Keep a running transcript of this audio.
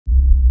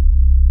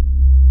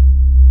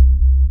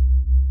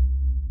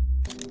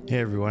Hey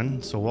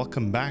everyone, so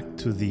welcome back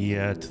to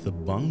the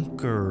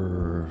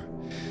bunker.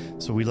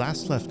 So we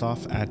last left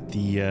off at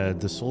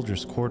the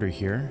soldiers' quarter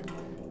here.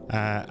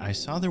 I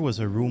saw there was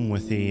a room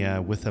with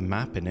a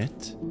map in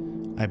it.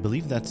 I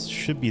believe that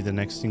should be the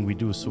next thing we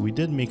do. So we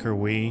did make our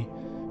way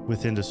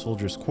within the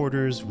soldiers'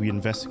 quarters. We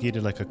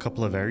investigated like a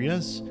couple of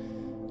areas,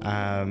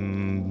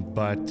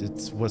 but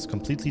it was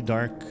completely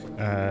dark.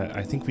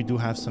 I think we do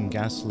have some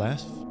gas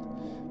left,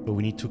 but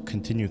we need to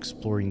continue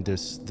exploring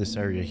this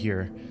area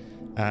here.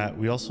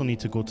 We also need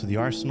to go to the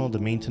arsenal, the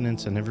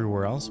maintenance, and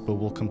everywhere else, but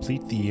we'll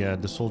complete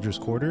the soldiers'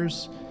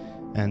 quarters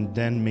and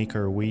then make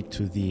our way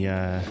to the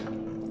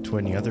to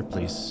any other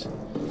place.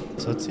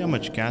 So let's see how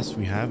much gas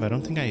we have. I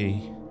don't think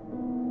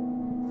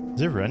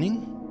is it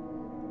running?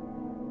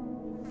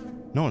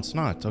 No, it's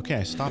not. Okay,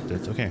 I stopped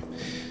it. Okay,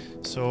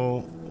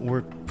 so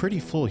we're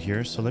pretty full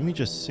here, so let me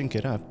just sync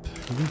it up.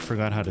 I even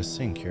forgot how to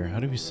sync here. How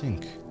do we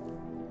sync?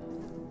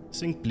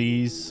 Sync,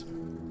 please.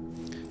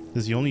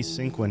 Does he only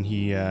sync when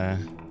he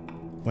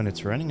when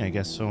it's running? I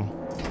guess so.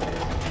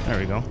 There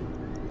we go.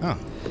 Oh,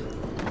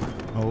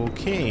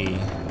 okay.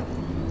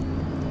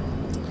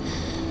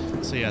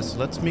 So yeah, so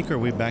let's make our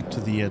way back to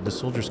the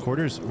soldiers'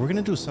 quarters. We're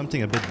gonna do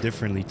something a bit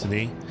differently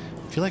today.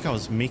 I feel like I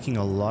was making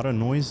a lot of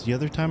noise the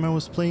other time I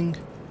was playing,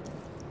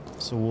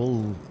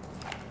 so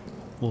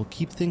we'll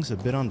keep things a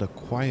bit on the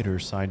quieter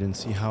side and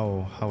see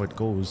how it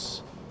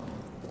goes.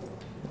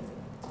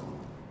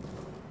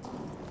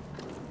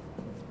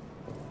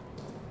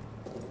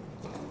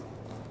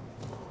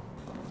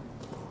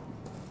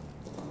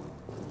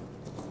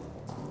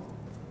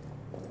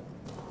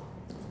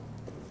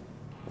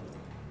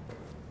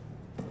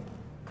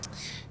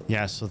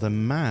 Yeah, so the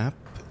map,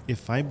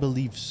 if I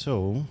believe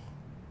so...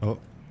 Oh,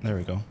 there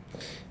we go.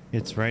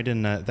 It's right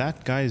in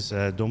that, guys.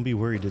 Don't be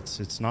worried.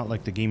 It's not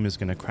like the game is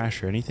going to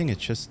crash or anything.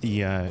 It's just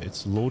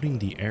it's loading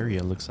the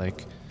area, looks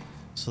like.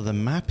 So the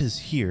map is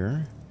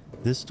here.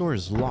 This door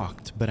is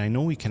locked, but I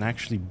know we can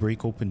actually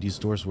break open these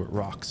doors with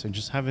rocks. I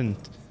just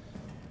haven't...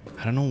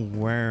 I don't know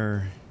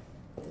where...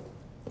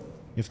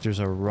 If there's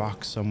a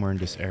rock somewhere in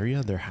this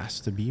area. There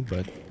has to be,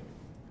 but...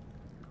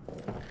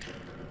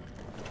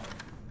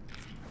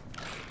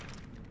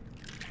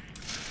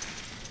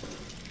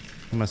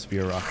 There must be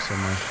a rock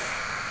somewhere.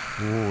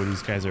 Whoa,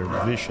 these guys are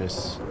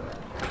vicious.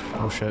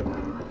 Oh shit.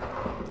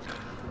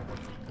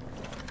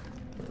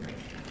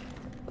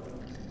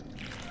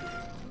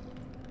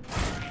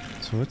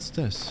 So what's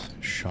this?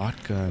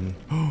 Shotgun.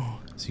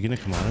 Oh, is he gonna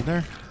come out of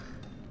there?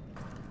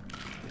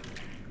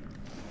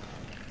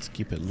 Let's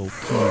keep it low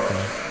key.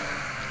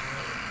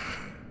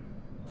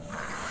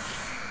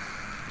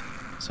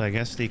 So I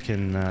guess they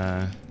can...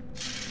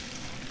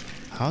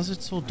 How is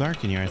it so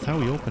dark in here? I thought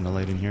we opened a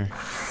light in here.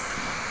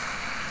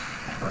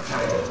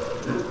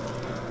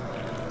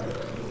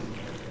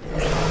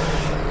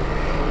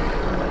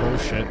 Oh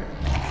shit.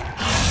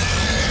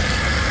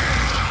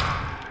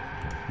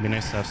 Be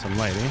nice to have some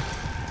light, eh?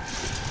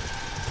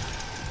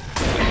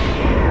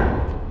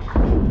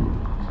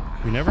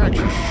 We never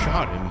actually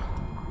shot him.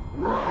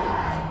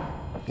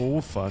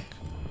 Oh fuck.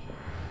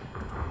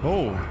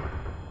 Oh.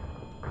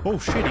 Oh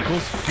shit, he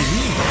goes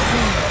green.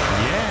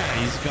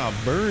 Yeah, he's got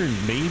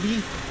burned,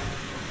 baby.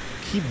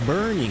 Keep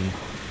burning.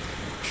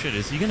 Shit,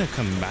 is he gonna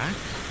come back?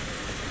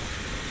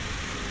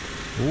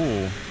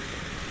 Ooh,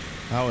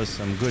 that was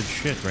some good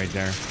shit right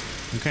there.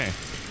 Okay.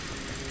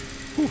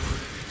 Whew.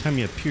 Every time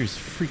he appears,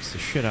 freaks the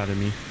shit out of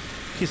me.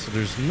 Okay, so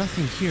there's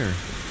nothing here.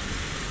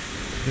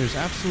 There's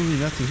absolutely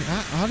nothing.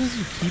 How does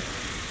he keep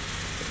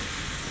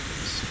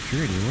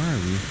security? Where are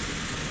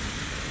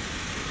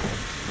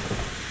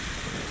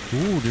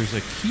we? Ooh, there's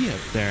a key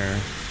up there.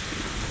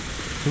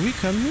 Did we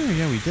come here?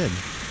 Yeah, we did.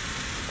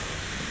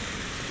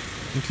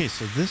 Okay,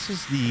 so this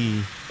is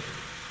the...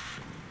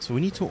 So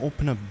we need to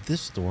open up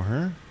this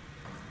door.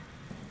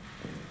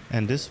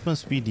 And this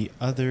must be the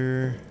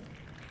other...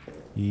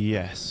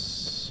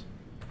 Yes.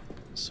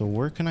 So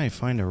where can I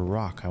find a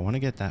rock? I want to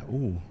get that...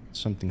 Ooh,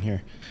 something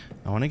here.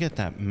 I want to get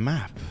that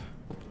map.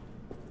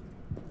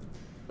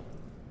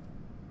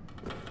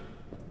 There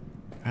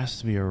has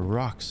to be a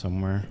rock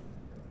somewhere.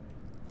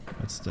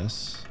 What's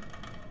this?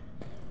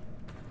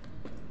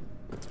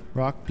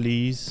 Rock,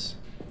 please.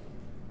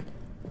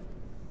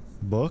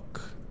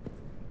 Book.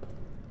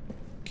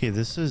 Okay,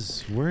 this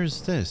is... Where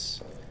is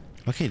this?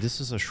 Okay, this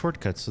is a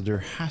shortcut, so there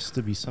has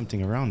to be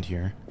something around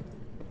here.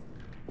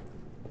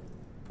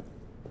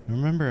 I don't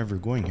remember ever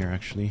going here,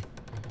 actually.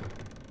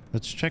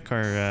 Let's check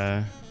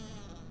our...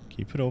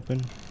 Keep it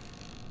open.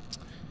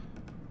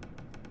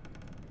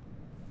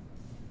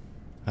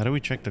 How do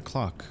we check the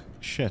clock?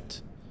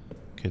 Shit.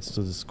 Okay, let's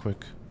do this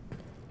quick.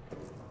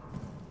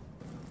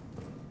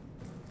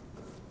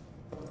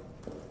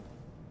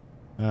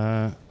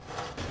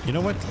 You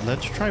know what?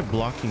 Let's try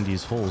blocking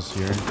these holes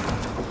here.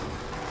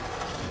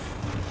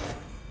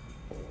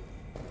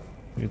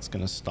 It's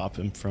gonna stop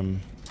him from...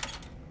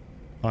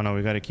 Oh no,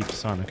 we gotta keep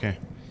this on. Okay.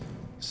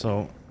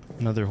 So,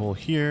 another hole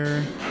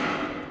here.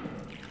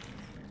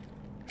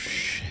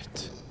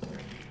 Shit.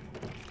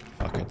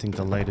 Fuck, I think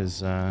the light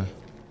is...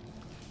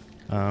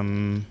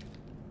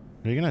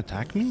 Are you gonna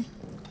attack me?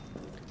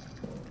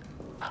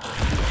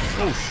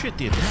 Oh shit,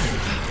 the attack.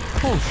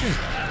 Oh shit.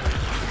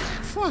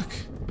 Fuck.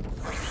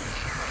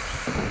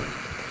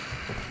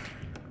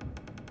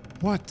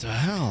 What the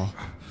hell?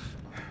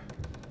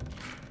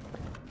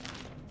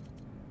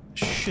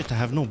 Shit, I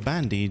have no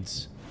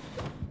band-aids.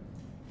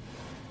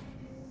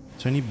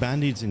 So I need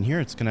band-aids in here.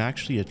 It's gonna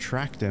actually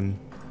attract them.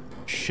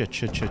 Shit,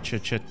 shit, shit,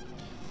 shit, shit.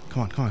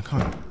 Come on, come on,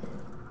 come on.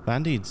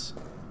 Band-aids.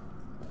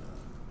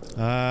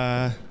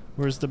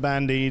 Where's the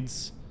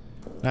band-aids?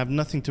 I have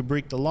nothing to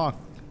break the lock.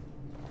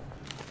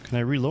 Can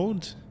I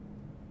reload?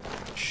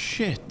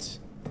 Shit.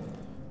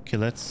 Okay,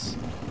 let's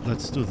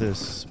do this.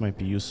 This might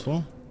be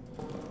useful.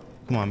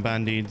 Come on,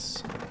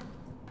 band-aids.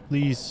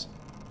 Please.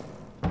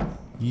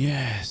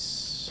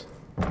 Yes.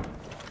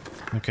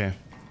 Okay.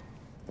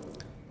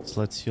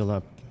 So let's heal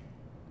up.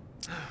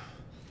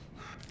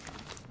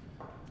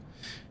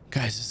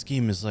 Guys, this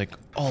game is like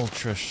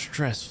ultra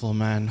stressful,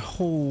 man.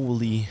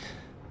 Holy.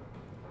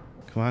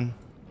 Come on.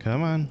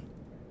 Come on.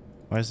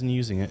 Why isn't he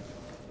using it?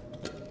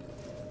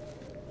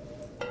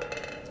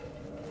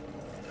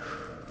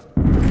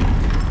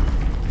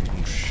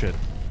 Oh shit.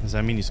 Does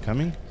that mean he's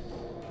coming?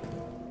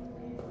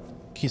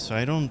 Okay, so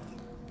I don't...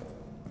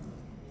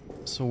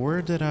 So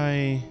where did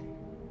I...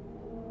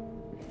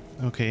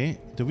 Okay,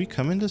 did we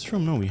come in this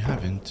room? No, we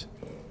haven't.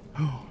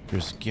 Oh,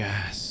 there's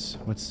gas.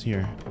 What's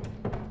here?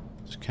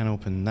 Just can't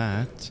open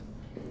that.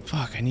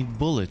 Fuck, I need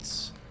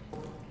bullets.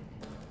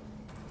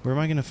 Where am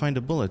I gonna find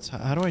the bullets?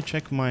 How do I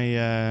check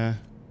my...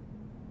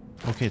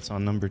 Okay, it's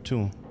on number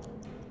 2.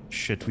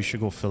 Shit, we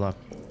should go fill up.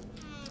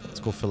 Let's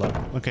go fill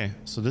up. Okay,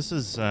 so this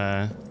is...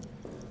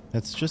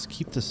 Let's just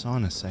keep this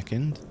on a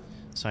second.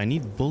 So I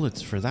need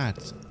bullets for that.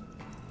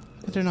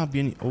 Could there not be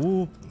any...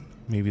 Oh,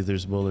 maybe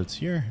there's bullets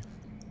here.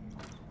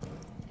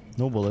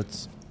 No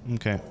bullets.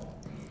 Okay.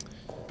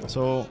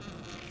 So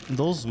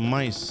those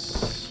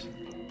mice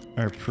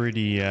are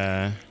pretty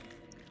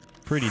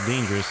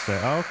dangerous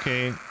there.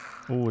 Okay.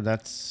 Oh,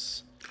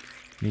 that's...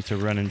 Need to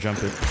run and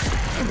jump it.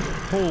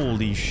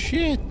 Holy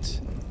shit.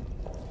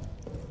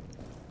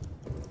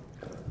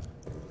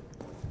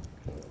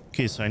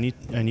 Okay, so I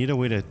need a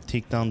way to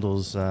take down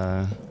those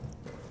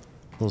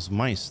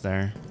mice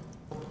there.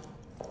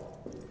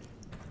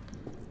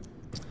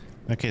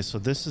 Okay, so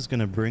this is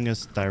gonna bring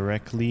us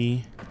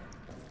directly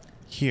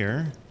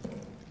here.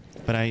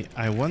 But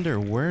I wonder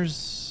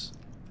where's...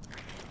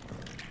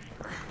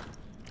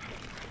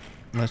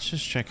 Let's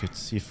just check it,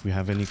 see if we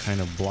have any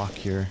kind of block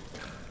here.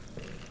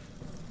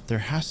 There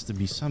has to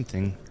be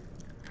something.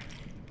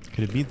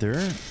 Could it be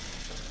there?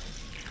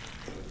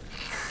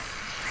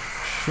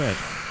 Shit.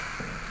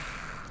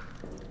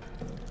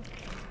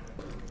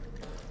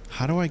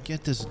 How do I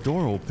get this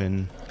door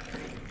open?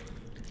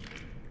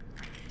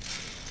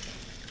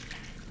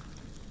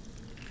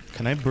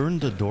 Can I burn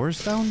the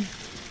doors down?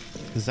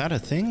 Is that a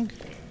thing?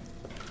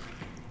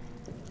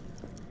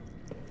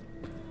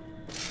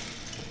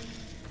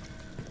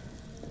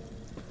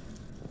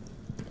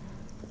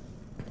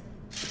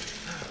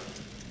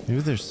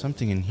 Maybe there's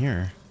something in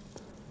here.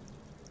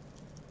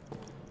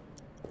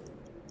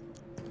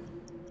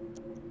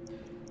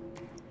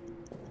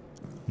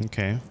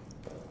 Okay.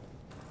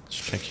 Let's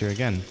check here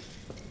again.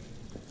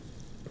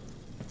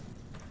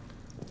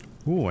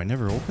 Ooh, I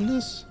never opened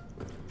this?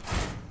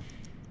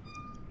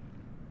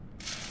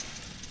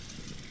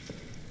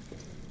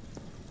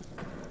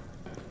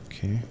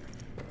 Okay.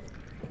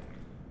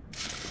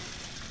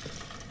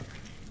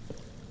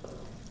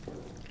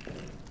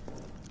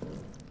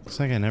 Looks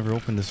like I never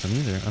opened this one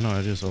either. Oh no,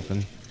 I just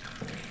opened.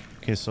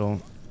 Okay, so...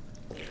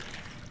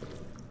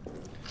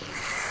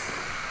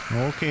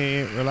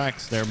 Okay,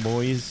 relax there,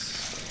 boys.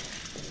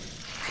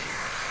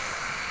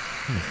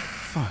 Oh,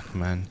 fuck,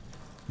 man.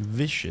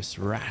 Vicious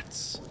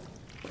rats.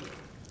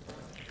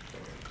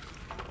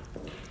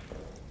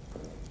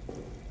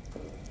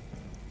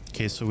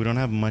 Okay, so we don't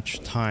have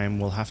much time.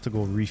 We'll have to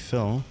go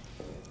refill.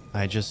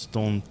 I just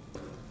don't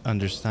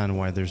understand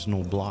why there's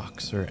no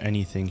blocks or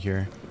anything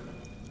here.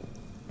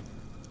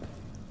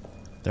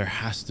 There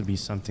has to be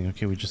something.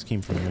 Okay, we just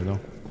came from here though.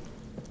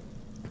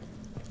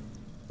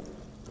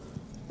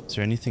 Is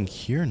there anything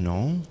here?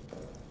 No.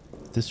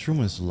 This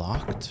room is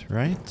locked,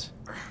 right?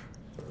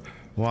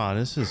 Wow,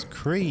 this is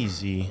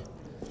crazy.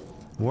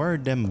 Where are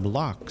them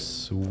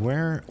blocks?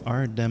 Where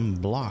are them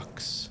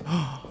blocks?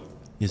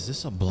 Is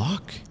this a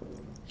block?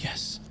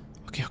 Yes.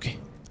 Okay, okay.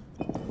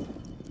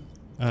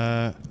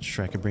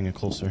 Sure, I could bring it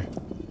closer.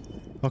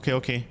 Okay,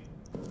 okay.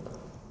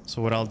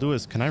 So what I'll do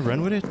is, can I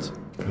run with it?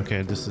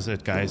 Okay, this is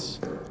it, guys.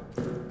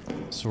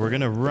 So we're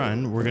gonna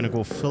run. We're gonna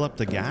go fill up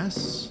the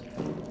gas.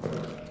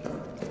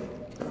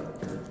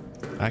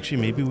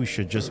 Actually, maybe we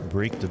should just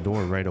break the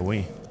door right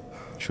away.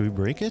 Should we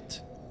break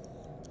it?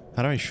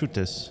 How do I shoot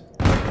this?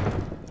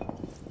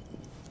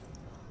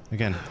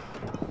 Again.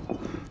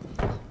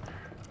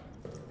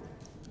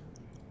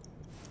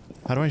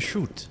 How do I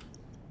shoot?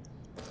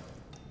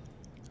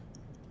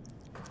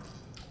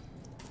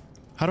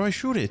 How do I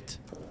shoot it?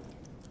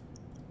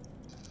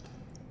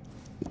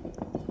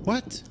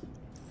 What?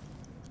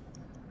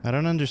 I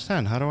don't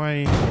understand. How do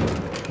I...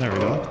 There we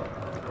go.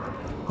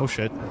 Oh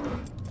shit.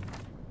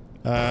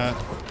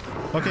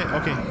 Okay,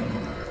 okay.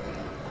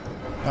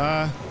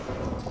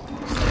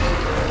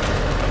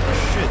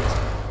 Shit.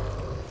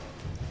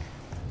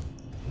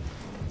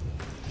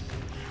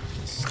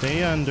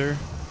 Stay under.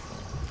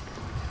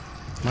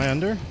 Am I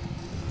under?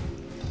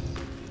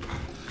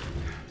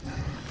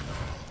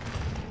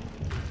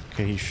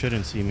 Okay, he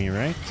shouldn't see me,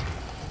 right?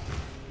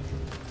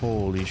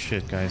 Holy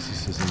shit, guys,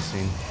 this is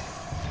insane.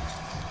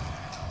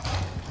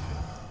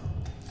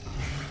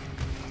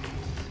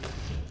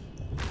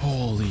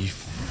 Holy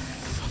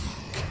fuck.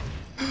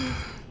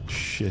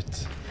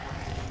 Shit.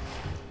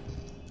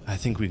 I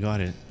think we got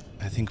it.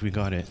 I think we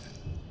got it.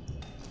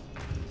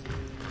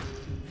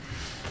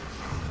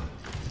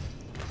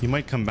 He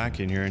might come back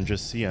in here and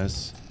just see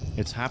us.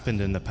 It's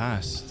happened in the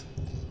past.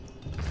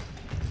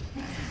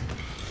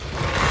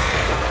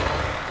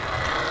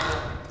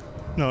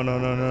 No, no,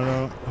 no, no,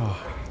 no.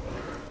 Oh.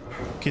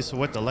 Okay, so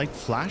what, the light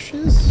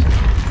flashes?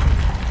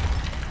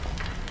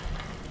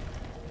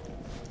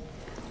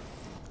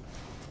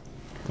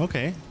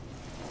 Okay.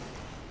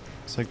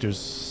 It's like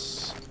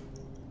there's...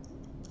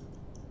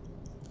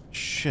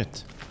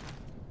 Shit.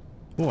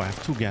 Oh, I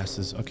have 2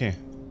 gases. Okay.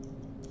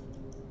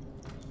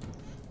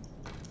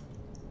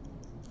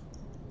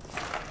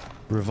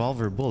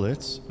 Revolver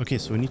bullets. Okay,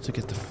 so we need to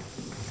get the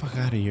fuck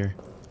out of here.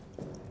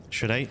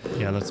 Should I?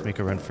 Yeah, let's make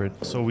a run for it.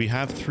 So we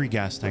have 3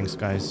 gas tanks,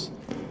 guys.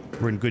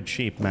 We're in good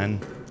shape, man.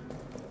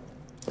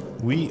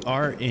 We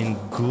are in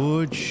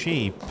good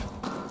shape.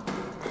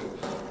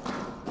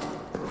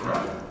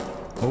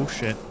 Oh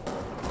shit.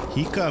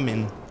 He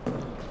coming.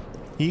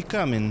 He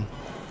coming.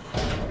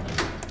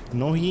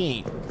 No, he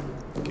ain't.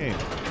 Okay.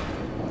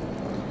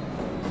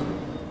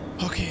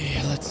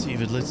 Okay, let's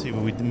save it. Let's save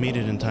it. We made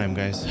it in time,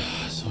 guys.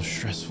 So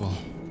stressful.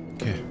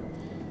 Okay.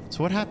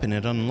 So what happened?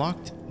 It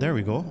unlocked. There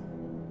we go.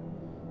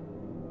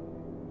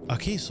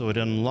 Okay, so it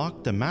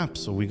unlocked the map.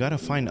 So we gotta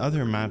find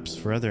other maps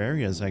for other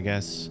areas, I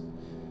guess.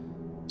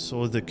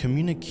 So the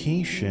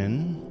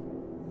communication...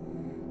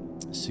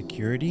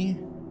 Security...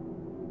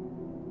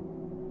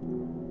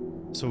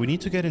 So we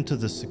need to get into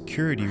the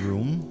security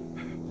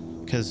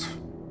room, because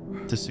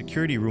the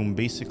security room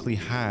basically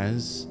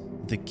has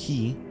the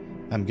key,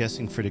 I'm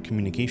guessing, for the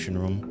communication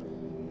room.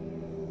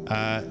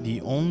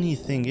 The only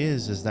thing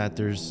is that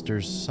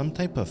there's some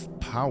type of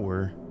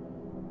power.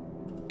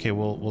 Okay,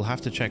 we'll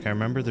have to check. I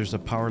remember there's a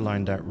power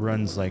line that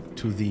runs like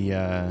to the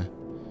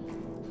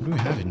what do we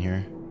have in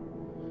here?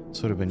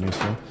 This would have been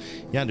useful.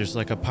 Yeah, there's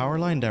like a power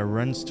line that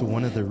runs to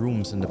one of the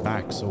rooms in the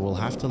back, so we'll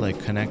have to like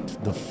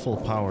connect the full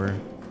power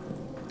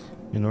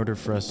in order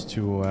for us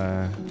to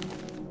I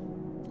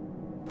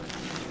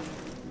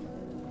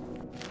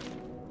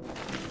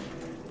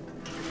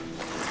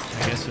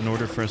guess in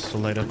order for us to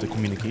light up the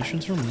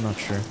communications room. I'm not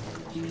sure.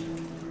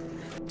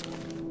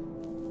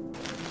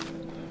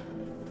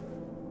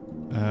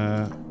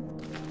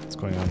 What's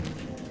going on?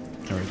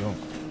 There we go.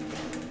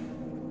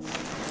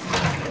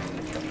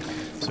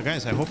 So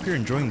guys, I hope you're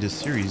enjoying this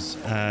series.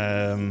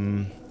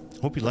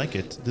 Hope you like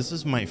it. This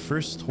is my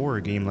first horror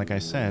game, like I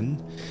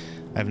said.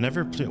 I've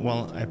never played,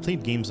 well, I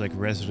played games like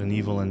Resident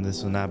Evil and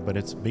this and that, but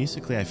it's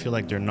basically, I feel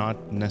like they're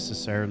not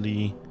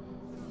necessarily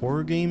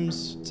horror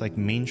games. It's like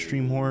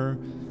mainstream horror.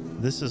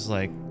 This is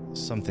like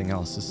something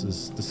else. This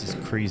is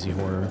crazy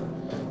horror.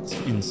 It's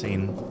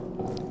insane.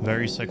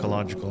 Very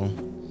psychological.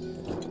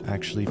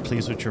 Actually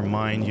plays with your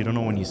mind. You don't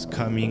know when he's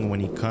coming. When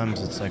he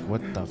comes, it's like,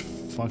 what the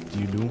fuck do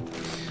you do?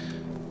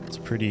 It's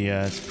pretty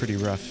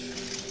rough.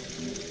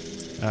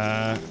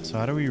 So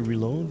how do we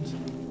reload?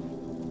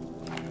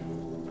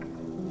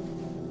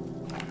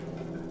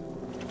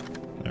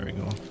 There we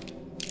go.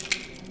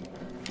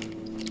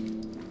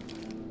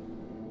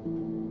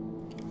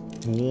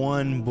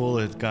 One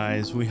bullet,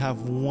 guys. We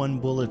have 1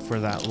 bullet for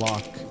that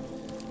lock.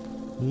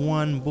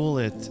 1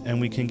 bullet,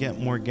 and we can get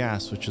more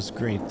gas, which is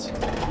great.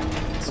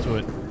 Let's do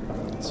it.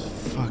 Let's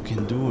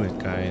fucking do it,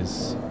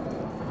 guys.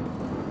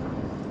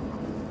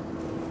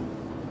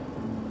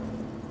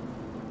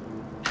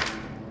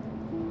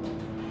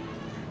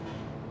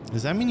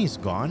 Does that mean he's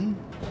gone?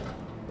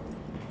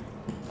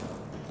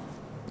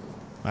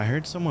 I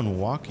heard someone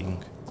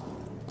walking.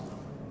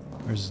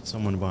 Or is it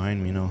someone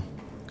behind me? No.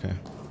 Okay.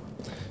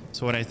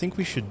 So what I think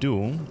we should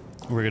do,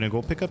 we're going to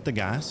go pick up the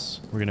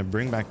gas. We're going to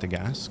bring back the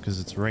gas because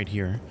it's right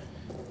here.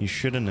 He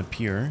shouldn't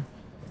appear.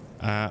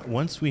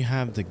 Once we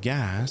have the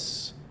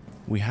gas,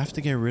 we have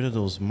to get rid of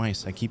those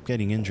mice. I keep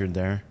getting injured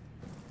there.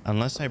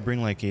 Unless I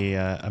bring like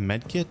a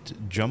med kit,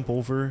 jump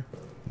over,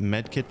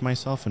 med kit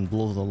myself and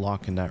blow the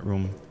lock in that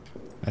room.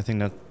 I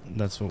think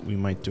that's what we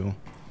might do.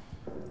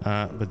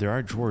 But there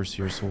are drawers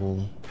here, so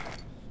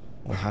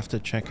we'll have to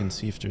check and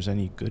see if there's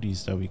any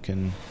goodies that we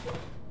can...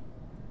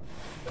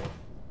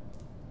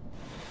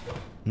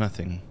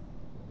 Nothing.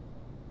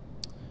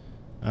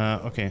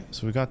 Okay,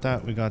 so we got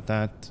that, we got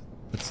that.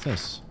 What's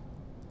this?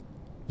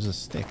 There's a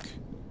stick.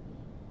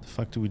 The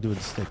fuck do we do with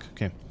the stick?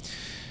 Okay.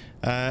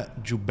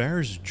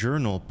 JUMPSCARES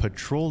journal,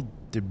 patrol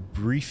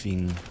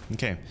debriefing.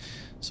 Okay,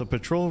 So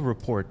patrol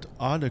report.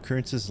 Odd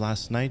occurrences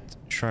last night.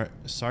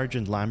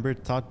 Sergeant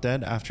Lambert, thought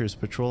dead after his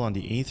patrol on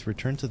the 8th,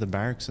 returned to the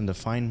barracks in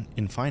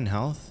fine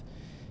health.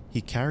 He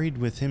carried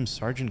with him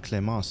Sergeant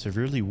Clément,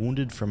 severely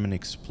wounded from an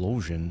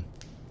explosion.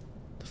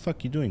 The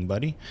fuck you doing,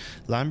 buddy?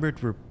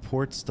 Lambert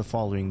reports the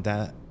following: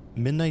 that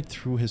midnight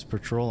through his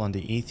patrol on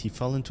the 8th, he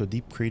fell into a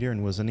deep crater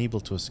and was unable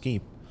to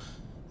escape.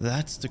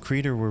 That's the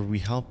crater where we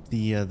helped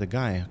the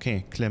guy.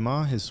 Okay,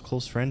 Clément, his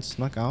close friend,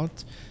 snuck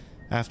out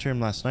after him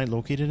last night,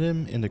 located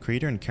him in the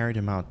crater and carried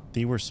him out.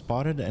 They were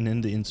spotted, and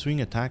in the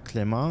ensuing attack,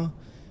 Clément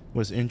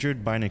was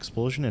injured by an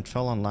explosion. It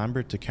fell on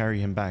Lambert to carry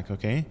him back.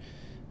 Okay,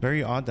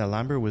 very odd that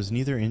Lambert was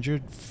neither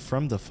injured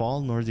from the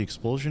fall nor the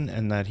explosion,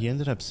 and that he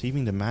ended up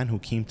saving the man who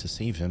came to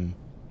save him.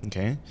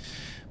 Okay,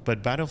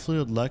 but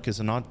battlefield luck is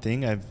an odd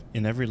thing.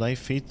 In every life,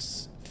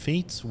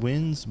 fate's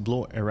winds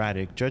blow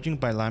erratic. Judging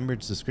by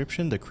Lambert's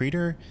description, the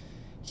crater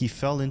he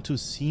fell into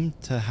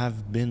seemed to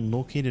have been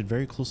located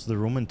very close to the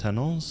Roman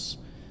tunnels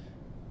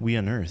we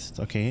unearthed.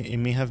 Okay, it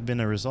may have been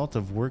a result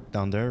of work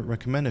down there.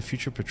 Recommend a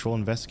future patrol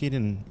investigate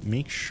and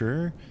make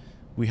sure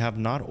we have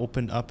not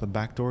opened up a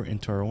back door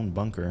into our own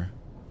bunker.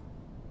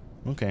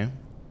 Okay,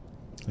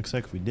 looks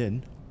like we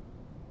did.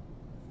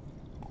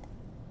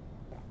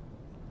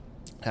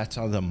 That's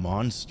how the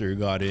monster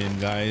got in,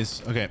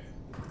 guys. Okay,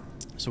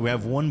 so we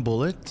have one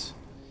bullet.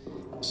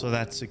 So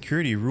that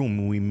security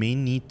room, we may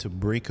need to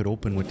break it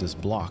open with this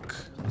block.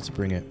 Let's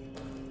bring it.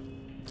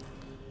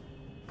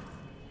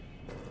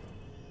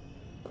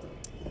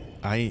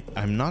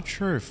 I'm not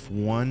sure if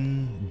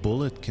one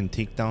bullet can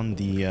take down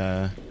the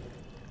that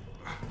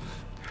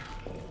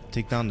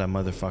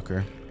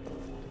motherfucker.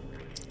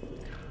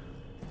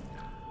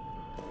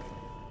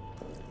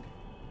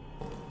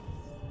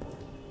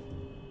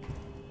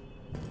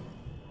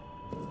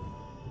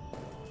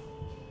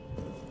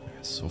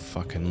 It's so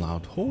fucking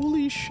loud.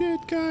 Holy shit,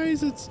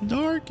 guys, it's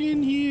dark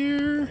in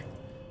here.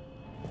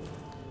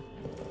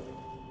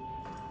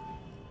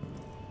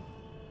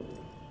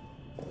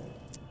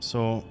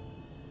 So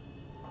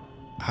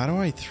how do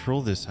I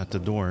throw this at the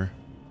door?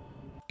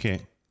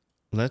 Okay,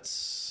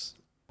 let's...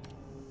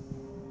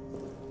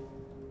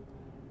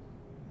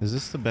 Is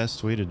this the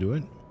best way to do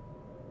it?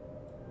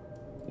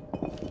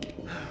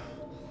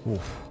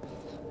 Oof.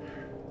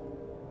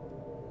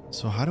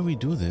 So how do we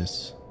do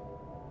this?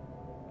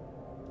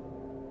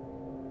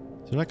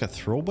 Is there like a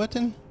throw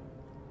button?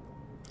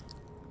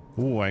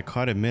 Ooh, I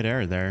caught it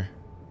midair there.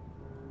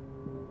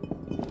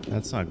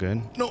 That's not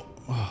good. No!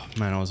 Oh,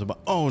 man, I was about...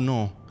 Oh,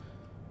 no.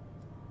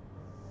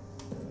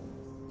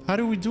 How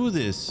do we do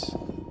this?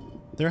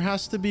 There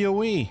has to be a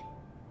way.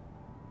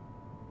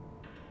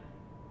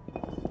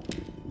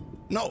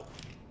 No.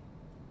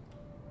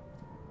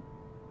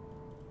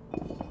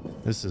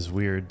 This is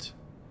weird.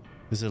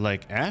 Is it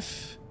like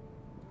F?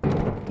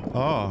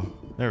 Oh,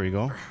 there we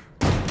go.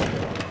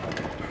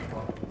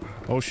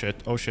 Oh shit,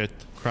 oh shit.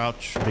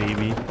 Crouch,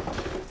 baby.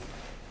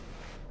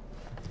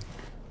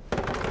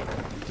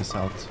 Get this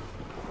out.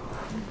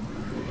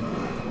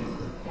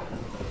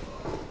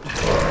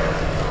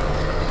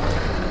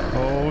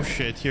 Oh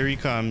shit, here he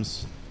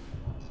comes.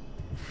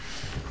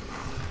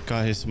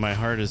 Guys, my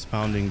heart is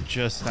pounding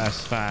just as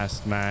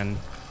fast, man.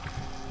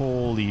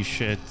 Holy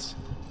shit.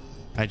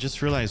 I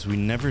just realized we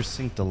never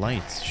synced the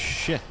lights.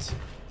 Shit.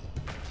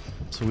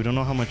 So we don't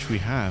know how much we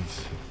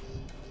have.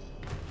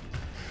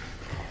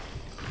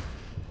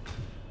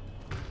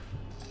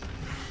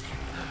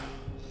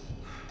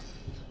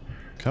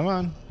 Come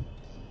on.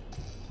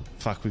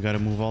 Fuck, we gotta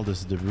move all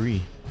this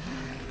debris.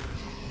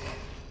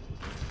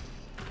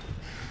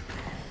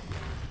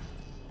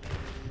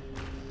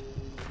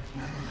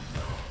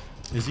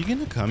 Is he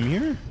gonna come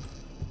here?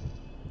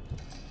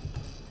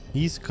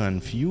 He's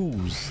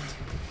confused.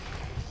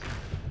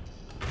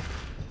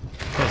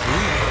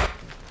 Oh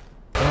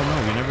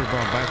no, we never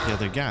brought back the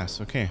other gas.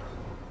 Okay.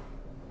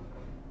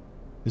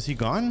 Is he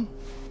gone?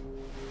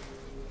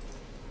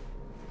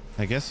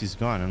 I guess he's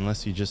gone,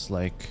 unless he just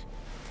like...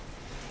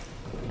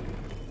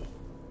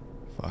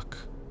 Fuck.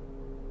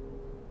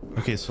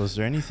 Okay, so is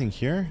there anything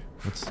here?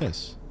 What's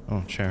this?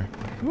 Oh, chair.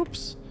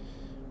 Oops.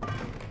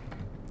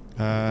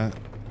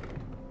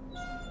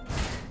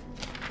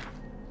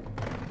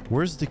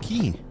 Where's the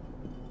key?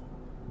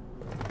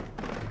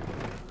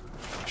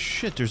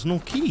 Shit, there's no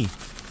key.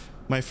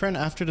 My friend,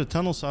 after the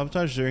tunnel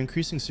sabotage, they're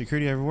increasing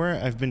security everywhere.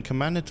 I've been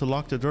commanded to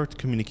lock the door to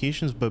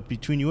communications, but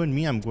between you and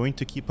me, I'm going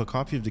to keep a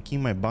copy of the key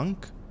in my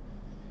bunk.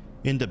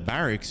 In the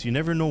barracks, you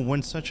never know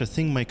when such a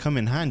thing might come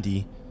in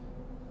handy.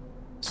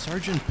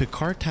 Sergeant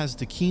Picard has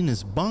the key in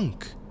his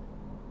bunk.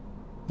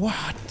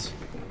 What?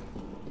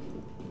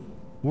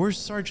 Where's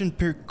Sergeant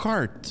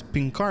Picard?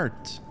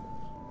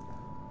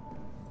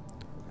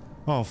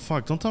 Oh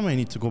fuck, don't tell me I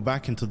need to go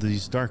back into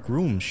these dark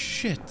rooms.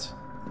 Shit.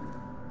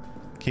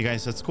 Okay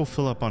guys, let's go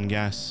fill up on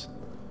gas.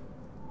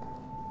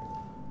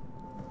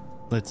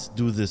 Let's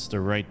do this the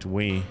right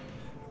way.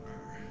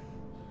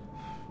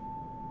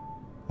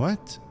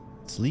 What?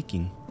 It's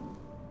leaking.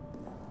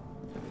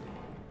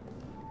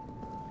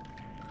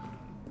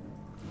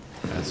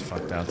 That's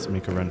fucked out. Let's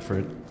make a run for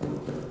it.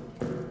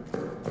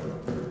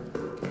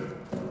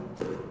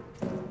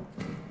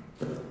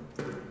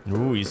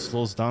 Ooh, he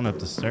slows down up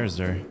the stairs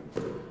there.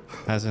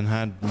 Hasn't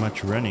had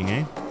much running,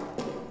 eh?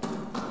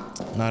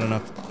 Not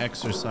enough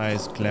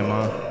exercise,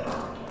 Clement.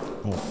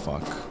 Oh,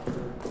 fuck.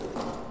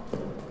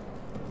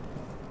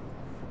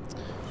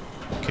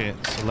 Okay,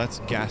 so let's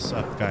gas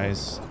up,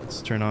 guys.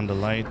 Let's turn on the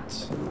light.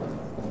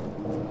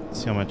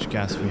 See how much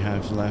gas we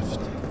have left.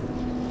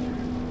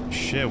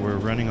 Shit, we're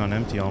running on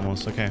empty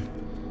almost. Okay.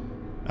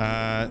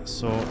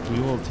 So we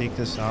will take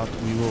this out.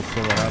 We will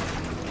fill it up.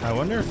 I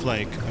wonder if,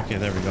 like... Okay,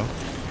 there we go.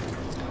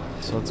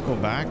 So let's go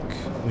back.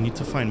 We need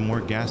to find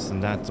more gas than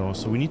that, though.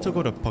 So we need to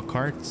go to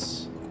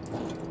Picard's.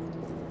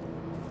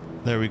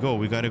 There we go.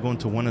 We got to go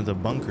into one of the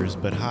bunkers.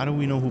 But how do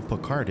we know who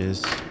Picard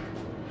is?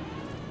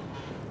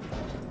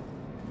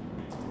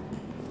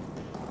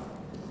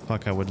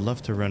 Fuck, I would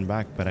love to run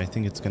back, but I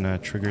think it's gonna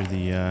trigger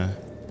the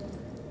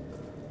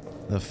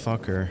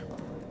fucker.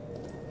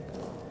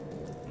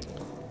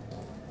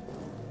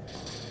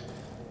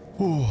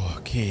 Ooh,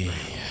 okay.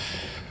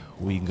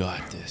 We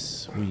got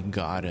this. We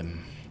got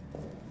him.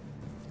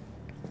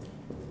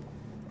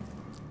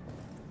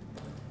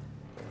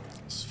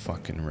 Those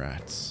fucking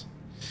rats.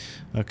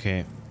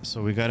 Okay,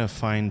 so we gotta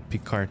find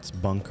Picard's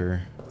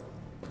bunker.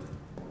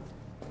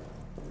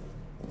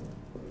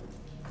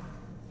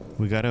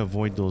 We gotta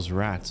avoid those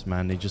rats,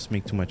 man. They just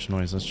make too much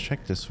noise. Let's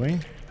check this way.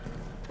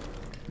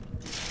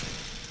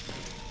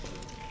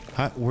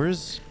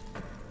 Where's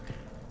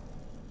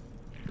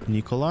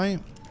Nikolai?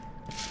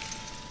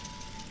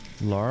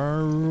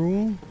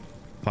 Laru?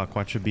 Fuck,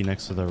 watch it be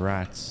next to the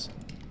rats.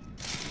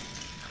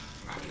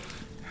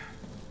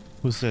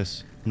 Who's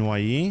this?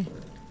 Noyer?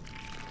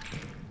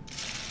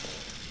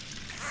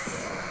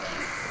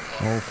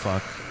 Oh,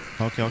 fuck.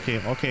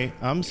 Okay.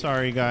 I'm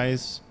sorry,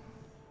 guys.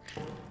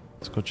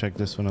 Let's go check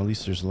this one. At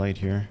least there's light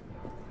here.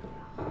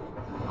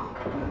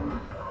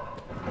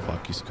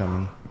 Fuck, he's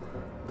coming.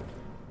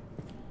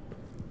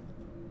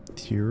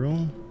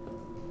 Tiro?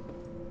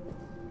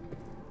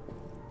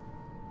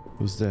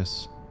 Who's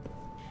this?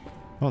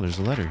 Oh, there's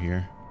a letter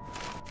here.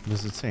 What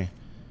does it say?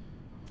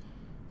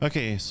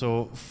 Okay,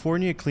 so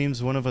Fournier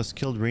claims one of us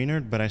killed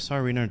Reynard, but I saw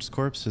Reynard's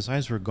corpse. His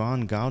eyes were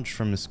gone, gouged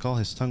from his skull.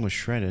 His tongue was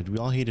shredded. We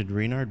all hated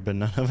Reynard, but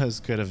none of us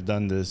could have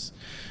done this.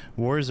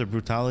 War is a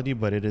brutality,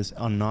 but it is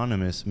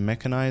anonymous,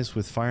 mechanized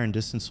with fire and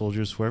distant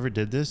soldiers. Whoever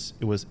did this,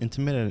 it was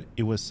intimate and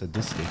it was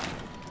sadistic.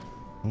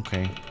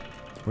 Okay,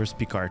 where's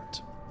Picard?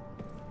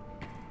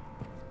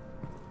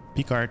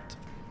 Picard.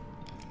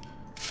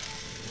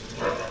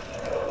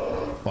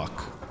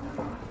 Fuck.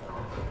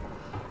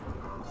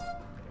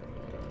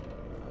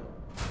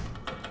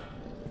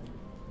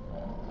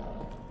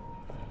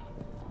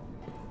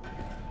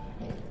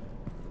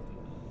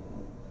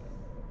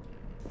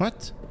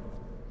 What?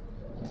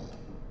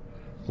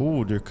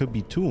 Oh, there could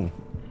be two.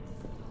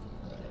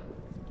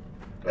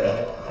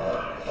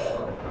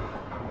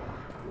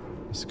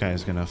 This guy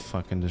is gonna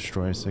fucking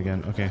destroy us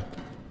again. Okay.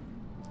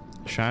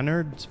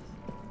 Shannard.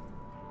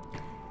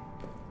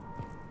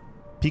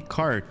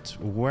 Picard,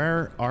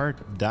 where art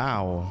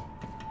thou?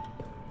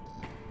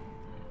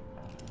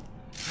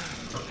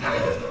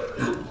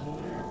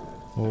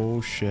 Oh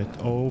shit.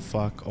 Oh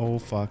fuck. Oh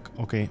fuck.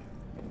 Okay.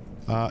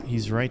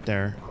 He's right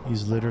there.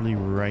 He's literally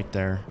right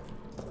there.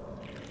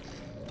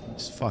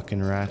 These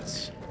fucking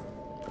rats.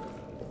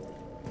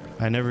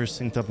 I never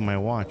synced up my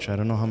watch. I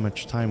don't know how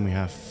much time we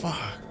have. Fuck.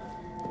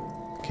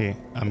 Okay,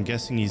 I'm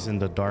guessing he's in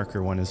the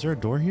darker one. Is there a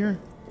door here?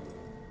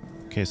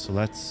 Okay, so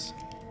let's...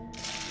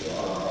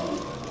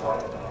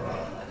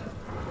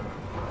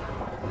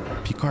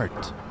 Picard.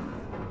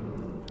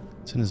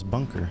 It's in his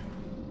bunker.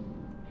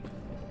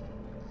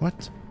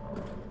 What?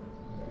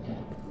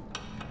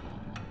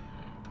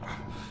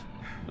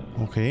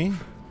 Okay.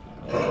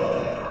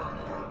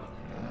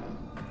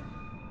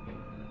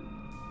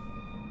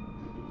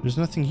 There's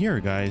nothing here,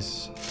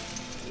 guys.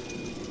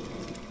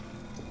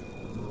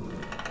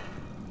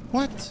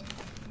 What?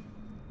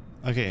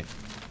 Okay.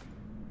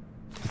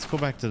 Let's go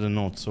back to the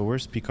notes. So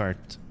where's Picard?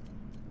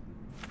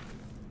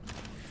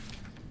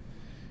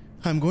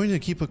 I'm going to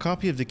keep a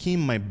copy of the key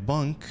in my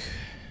bunk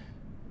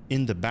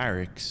in the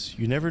barracks.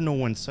 You never know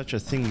when such a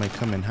thing might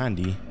come in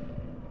handy.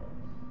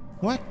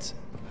 What?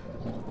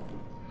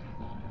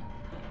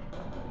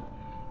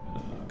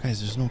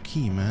 Guys, there's no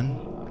key, man.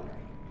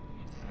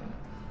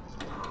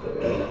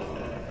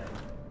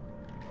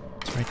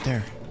 It's right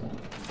there.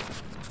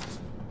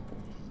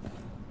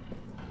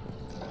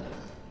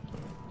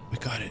 We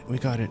got it. We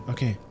got it.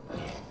 Okay.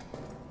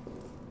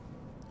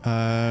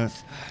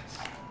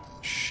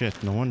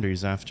 Shit. No wonder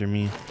he's after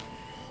me.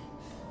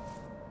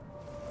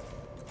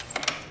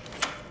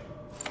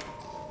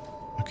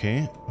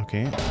 Okay.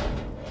 Okay.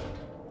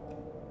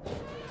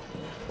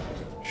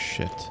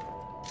 Shit.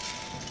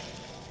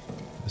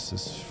 This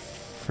is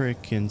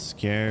freaking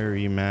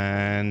scary,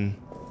 man.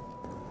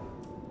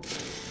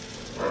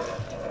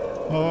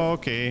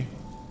 Okay.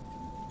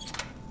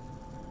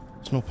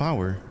 There's no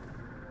power.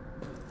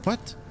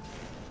 What?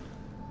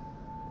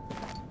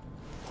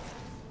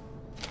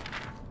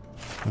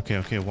 Okay,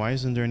 okay. Why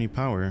isn't there any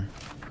power?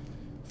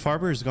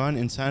 Farber is gone.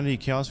 Insanity,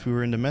 chaos. We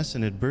were in the mess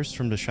and it burst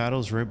from the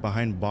shadows right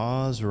behind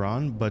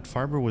Bozran, but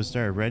Farber was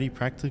there, ready,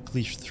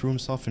 practically threw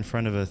himself in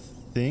front of a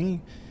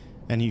thing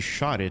and he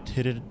shot it,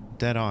 hit it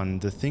dead on.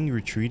 The thing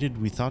retreated.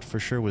 We thought for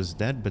sure was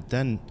dead, but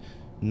then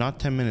not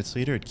 10 minutes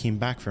later it came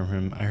back from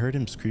him. I heard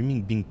him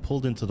screaming, being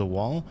pulled into the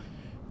wall,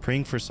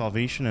 praying for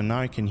salvation, and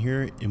now I can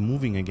hear him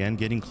moving again,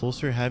 getting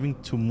closer, having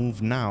to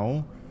move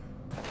now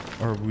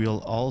or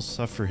we'll all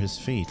suffer his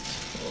fate.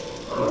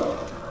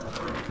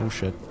 Oh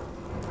shit.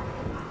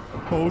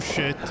 Oh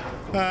shit.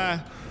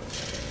 Ah.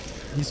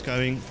 He's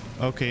coming.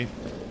 Okay.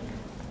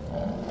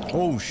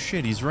 Oh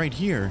shit, he's right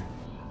here.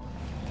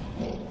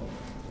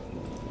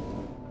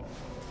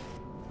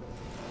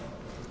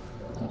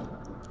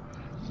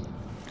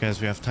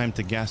 Guys, we have time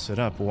to gas it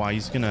up. Wow,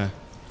 he's gonna...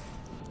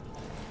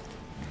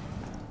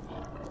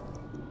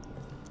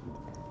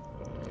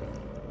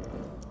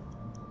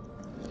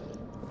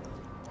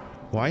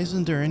 Why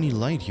isn't there any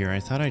light here? I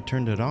thought I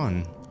turned it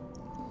on.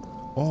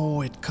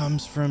 Oh, it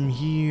comes from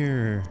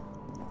here.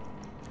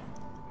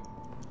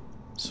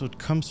 So it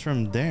comes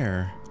from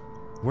there.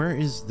 Where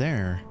is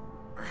there?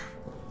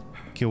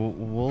 Okay,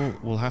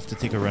 we'll have to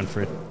take a run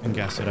for it and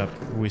gas it up.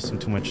 We're wasting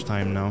too much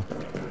time now.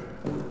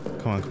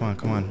 Come on, come on,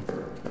 come on.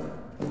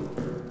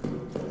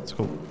 Let's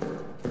go.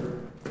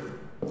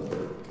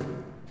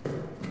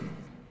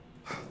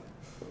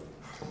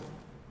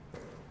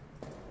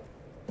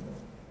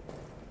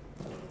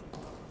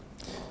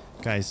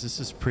 Guys, this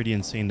is pretty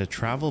insane. To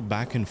travel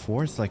back and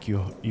forth, like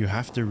you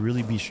have to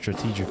really be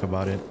strategic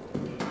about it,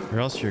 or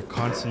else you're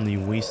constantly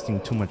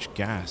wasting too much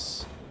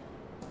gas.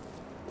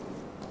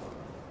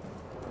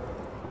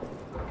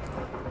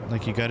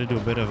 Like you gotta do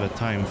a bit of a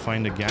time.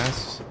 Find the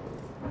gas.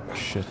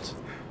 Shit.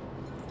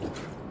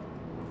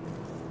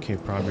 Okay,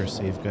 progress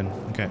save. Good.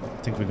 Okay, I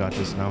think we got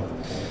this now.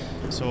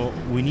 So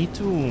we need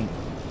to...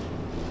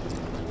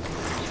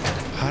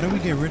 How do we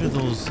get rid of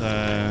those...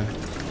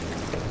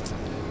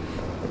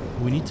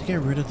 We need to get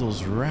rid of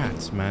those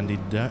rats, man. They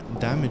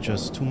damage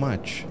us too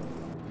much.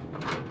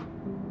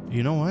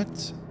 You know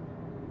what?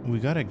 We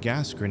got a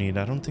gas grenade.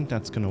 I don't think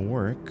that's gonna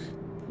work.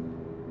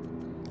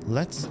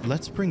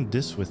 Let's bring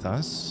this with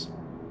us.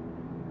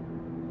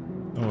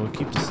 Oh, we'll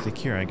keep the stick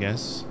here, I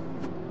guess.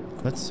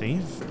 Let's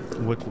save.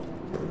 What?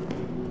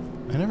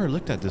 I never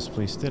looked at this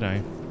place, did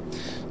I?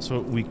 So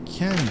what we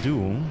can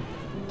do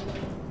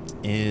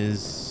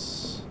is...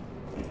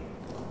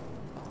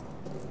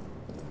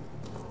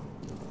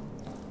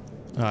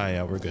 Ah,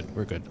 yeah, we're good.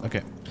 We're good.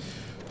 Okay.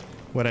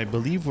 What I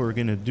believe we're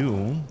gonna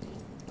do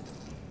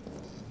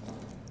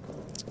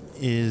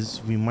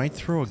is we might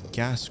throw a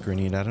gas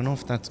grenade. I don't know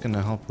if that's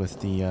gonna help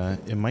with the...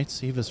 it might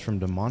save us from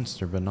the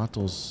monster, but not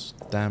those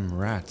damn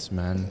rats,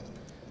 man.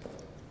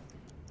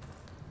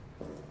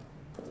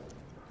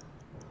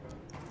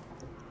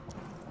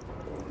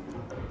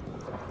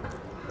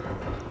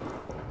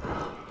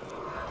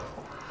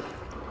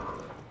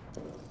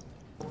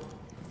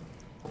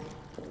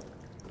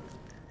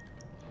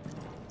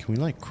 Can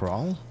we like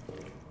crawl?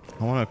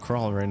 I want to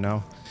crawl right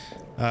now.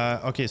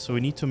 Okay, so we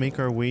need to make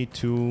our way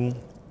to...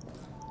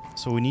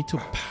 So we need to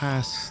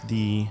pass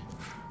the...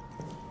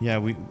 Yeah,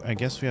 I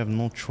guess we have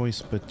no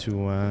choice but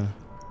to...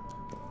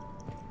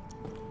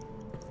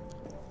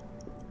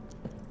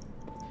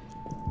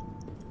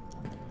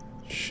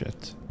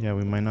 Shit. Yeah,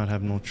 we might not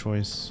have no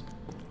choice.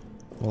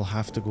 We'll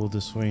have to go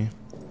this way.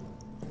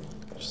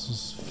 Just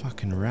those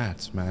fucking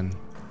rats, man.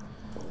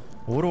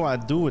 What do I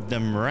do with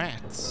them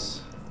rats?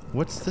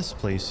 What's this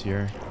place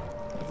here?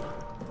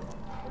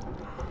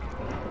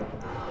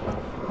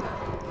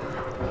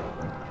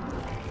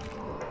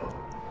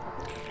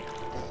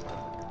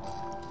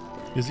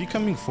 Is he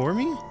coming for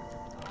me?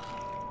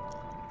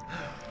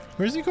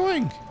 Where's he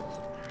going?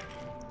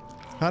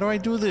 How do I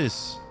do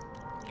this?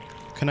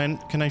 Can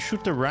I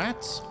shoot the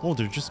rats? Oh,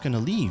 they're just gonna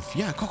leave.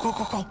 Yeah, go, go,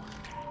 go, go.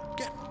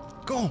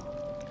 Go.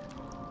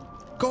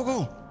 Go,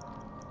 go.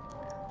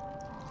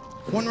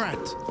 One rat.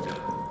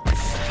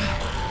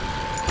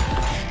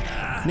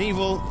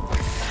 Naval.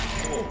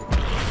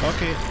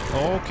 Okay,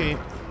 okay.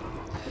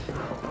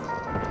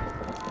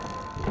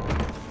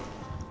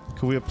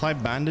 Can we apply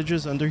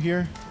bandages under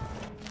here?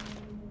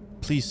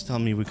 Please tell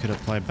me we could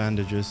apply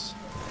bandages.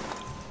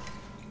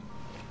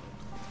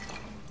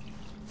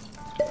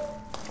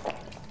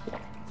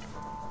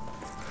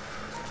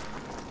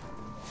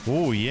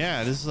 Oh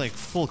yeah, this is like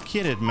full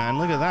kitted, man.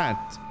 Look at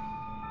that.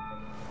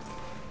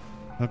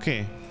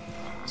 Okay,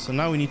 so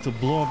now we need to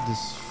blow up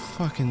this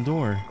fucking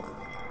door.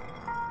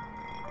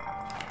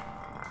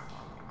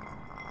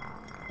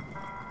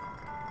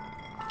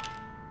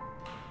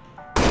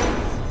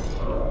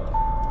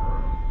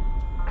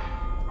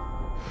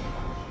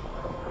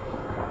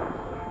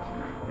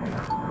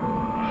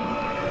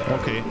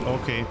 Okay,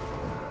 okay.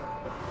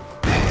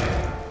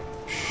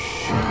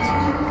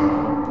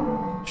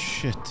 Shit.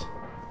 Shit.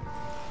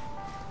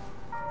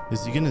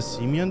 Is he gonna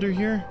see me under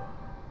here?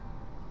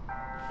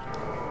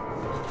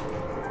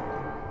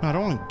 No, I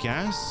don't want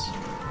gas.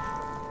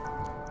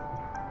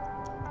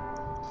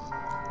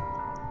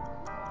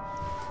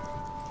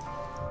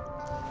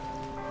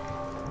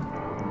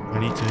 I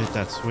need to hit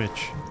that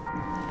switch.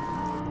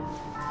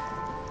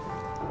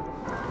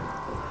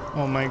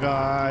 Oh my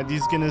god,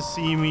 he's gonna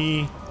see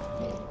me.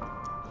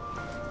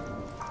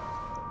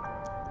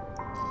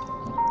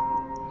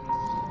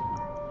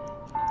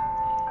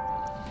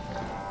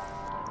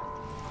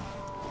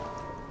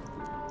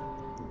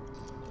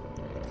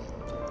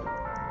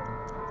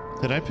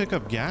 Did I pick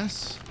up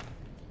gas?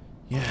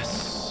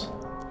 Yes.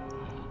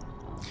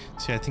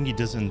 See, I think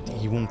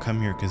he won't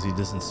come here because he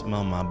doesn't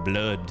smell my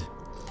blood.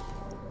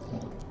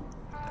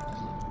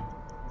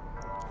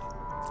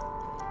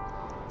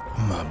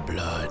 My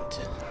blood.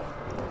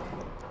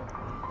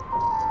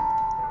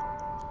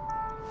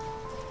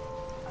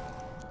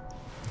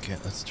 Okay,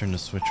 let's turn the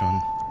switch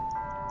on.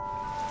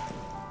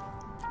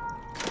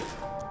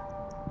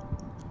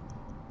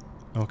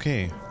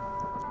 Okay.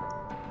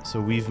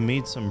 So we've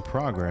made some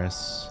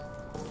progress.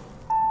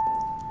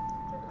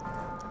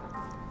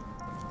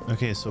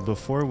 Okay, so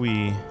before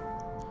we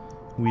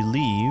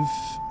leave,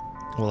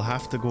 we'll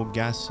have to go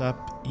gas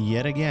up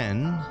yet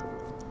again.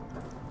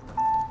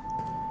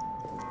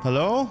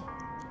 Hello?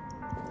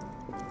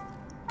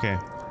 Okay.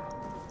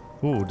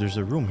 Oh, there's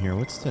a room here.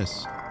 What's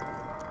this?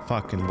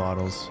 Fucking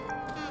bottles.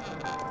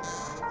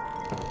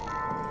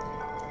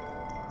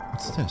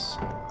 What's this?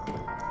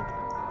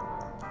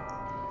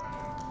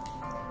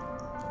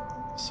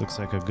 This looks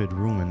like a good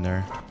room in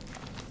there.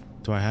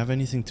 Do I have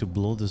anything to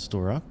blow this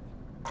door up?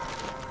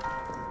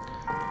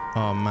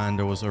 Oh man,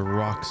 there was a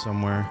rock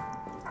somewhere.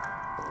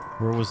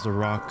 Where was the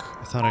rock?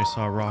 I thought I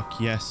saw a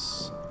rock.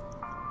 Yes.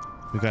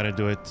 We gotta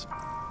do it.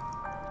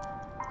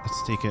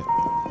 Let's take it.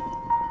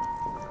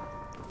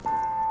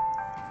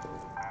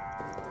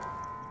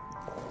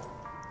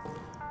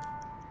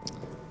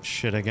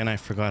 Shit, again I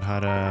forgot how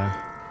to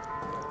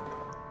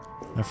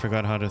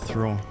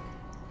throw.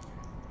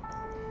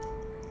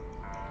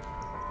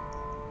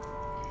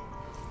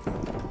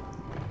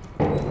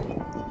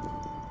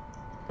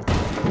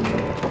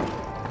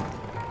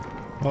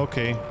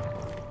 Okay.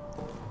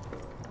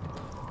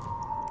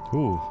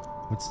 Ooh,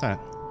 what's that?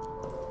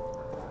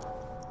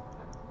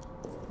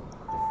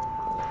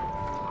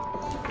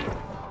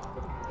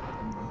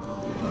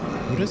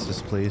 What is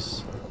this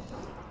place?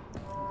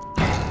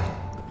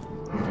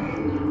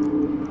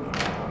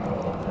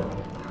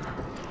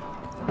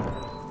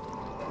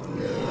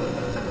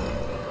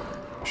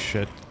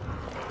 Shit.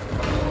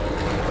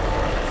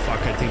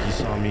 Fuck, I think he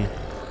saw me.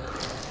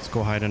 Let's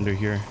go hide under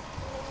here.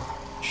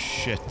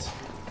 Shit.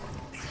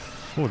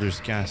 Oh, there's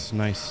gas.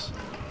 Nice.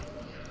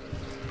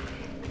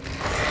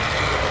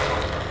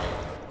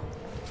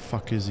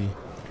 Fuck is he?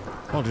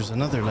 Oh, there's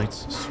another light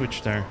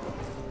switch there.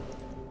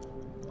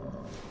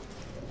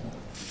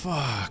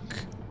 Fuck.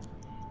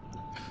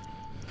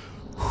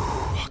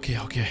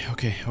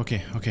 Okay.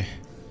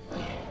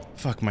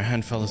 Fuck, my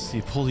hand fell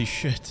asleep. Holy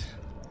shit.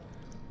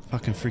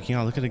 Fucking freaking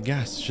out. Look at the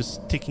gas.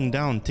 Just ticking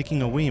down,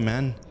 ticking away,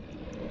 man.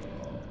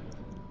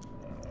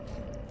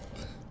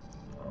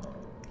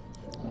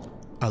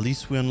 At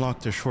least we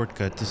unlocked a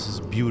shortcut. This is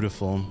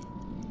beautiful.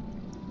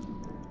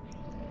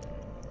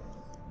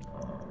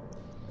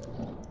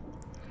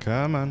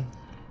 Come on.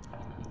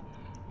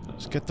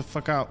 Just get the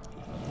fuck out.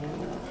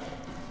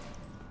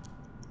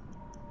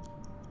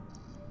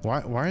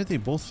 Why are they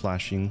both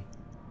flashing?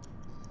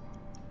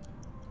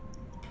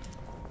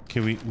 Okay,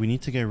 we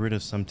need to get rid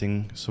of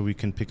something so we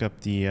can pick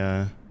up the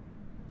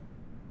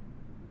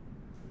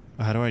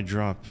how do I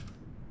drop?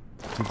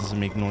 It doesn't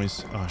make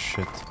noise. Oh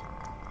shit.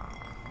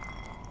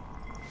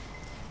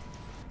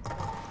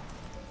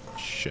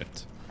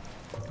 Shit.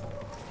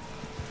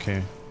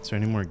 Okay, is there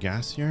any more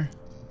gas here?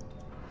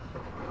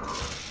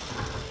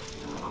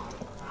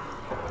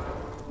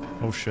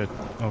 Oh shit.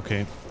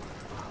 Okay.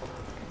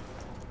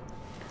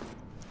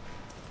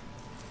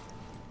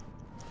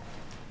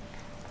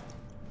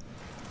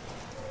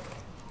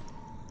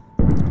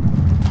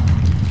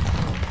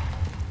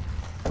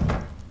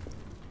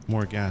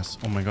 More gas.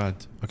 Oh my god.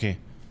 Okay.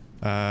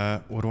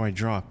 What do I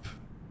drop?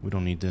 We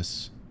don't need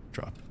this.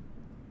 Drop.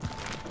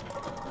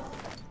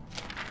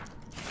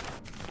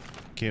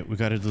 Okay, we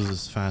gotta do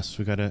this fast.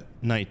 We gotta...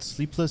 Night.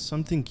 Sleepless.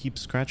 Something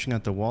keeps scratching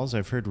at the walls.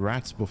 I've heard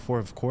rats before,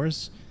 of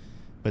course.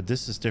 But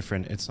this is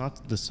different. It's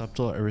not the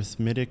subtle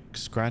arithmetic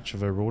scratch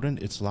of a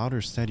rodent. It's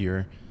louder,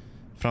 steadier.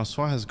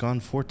 Francois has gone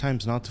 4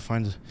 times now to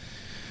find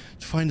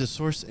the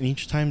source, and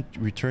each time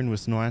returned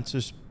with no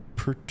answers.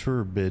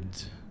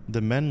 Perturbed.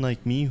 The men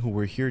like me who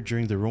were here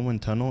during the Roman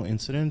tunnel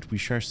incident, we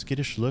share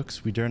skittish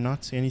looks. We dare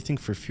not say anything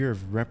for fear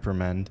of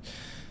reprimand.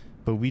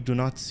 But we do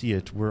not see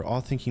it. We're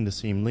all thinking the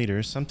same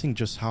later. Something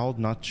just howled,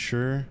 not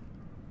sure.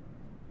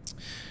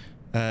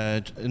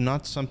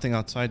 Not something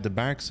outside the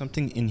barracks,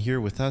 something in here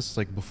with us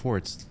like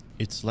before.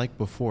 It's like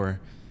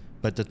before.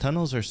 But the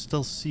tunnels are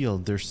still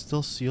sealed. They're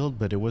still sealed,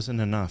 but it wasn't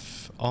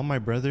enough. All my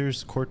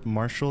brothers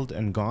court-martialed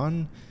and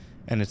gone,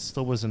 and it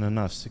still wasn't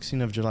enough.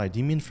 16th of July.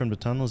 Demon from the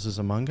tunnels is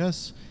among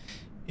us.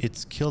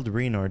 It's killed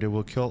Reynard. It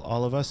will kill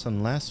all of us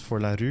unless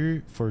for La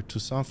Rue, for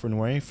Toussaint, for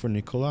Noé, for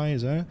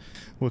Nicolas,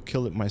 will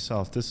kill it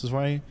myself. This is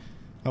why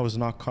I was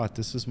not caught.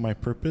 This is my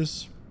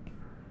purpose.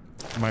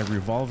 My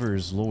revolver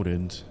is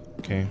loaded.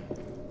 Okay.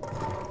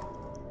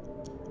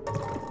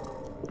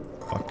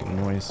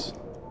 fucking noise.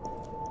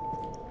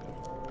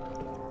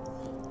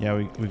 Yeah,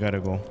 we gotta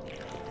go.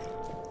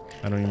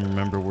 I don't even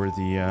remember where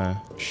the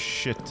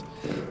shit.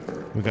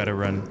 We gotta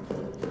run.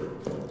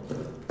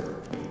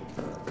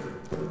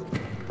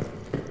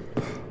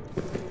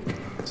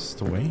 Is this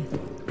the way?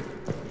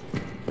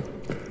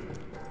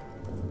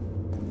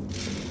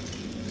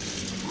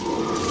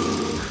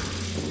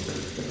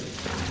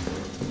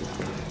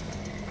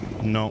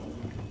 No.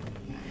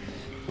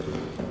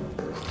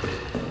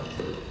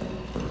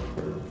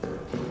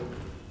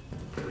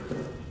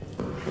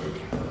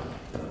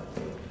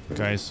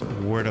 Guys,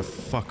 where the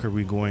fuck are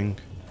we going?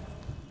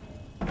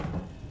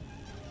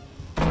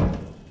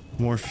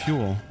 More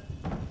fuel.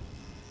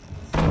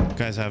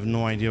 Guys, I have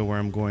no idea where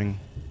I'm going.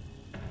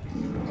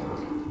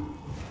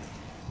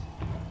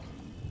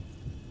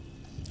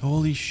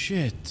 Holy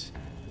shit.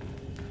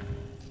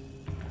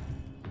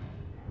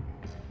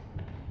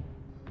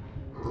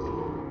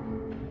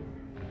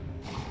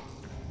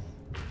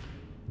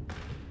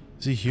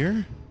 Is he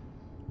here?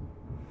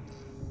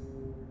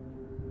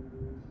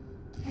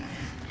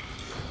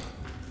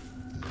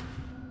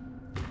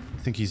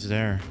 I think he's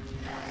there.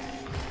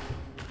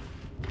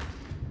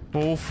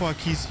 Oh fuck,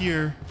 he's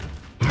here.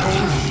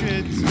 Oh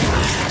shit.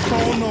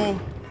 Oh no.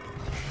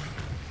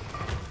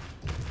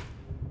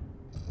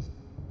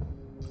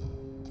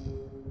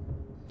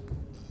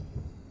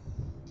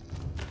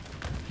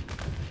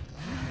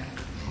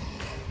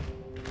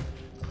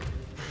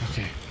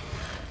 Okay.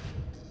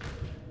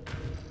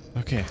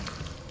 Okay.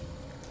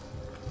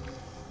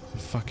 The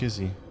fuck is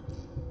he?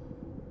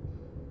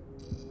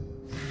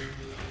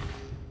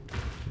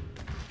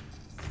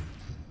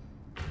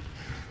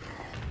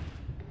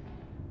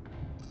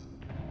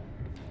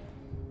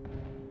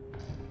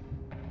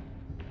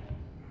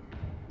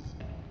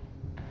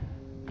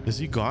 Is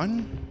he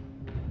gone?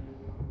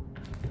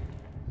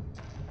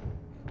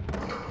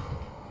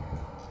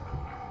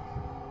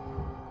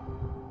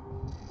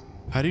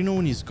 How do you know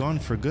when he's gone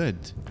for good?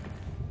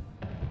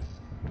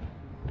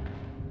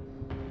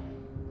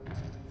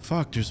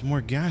 Fuck, there's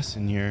more gas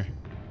in here.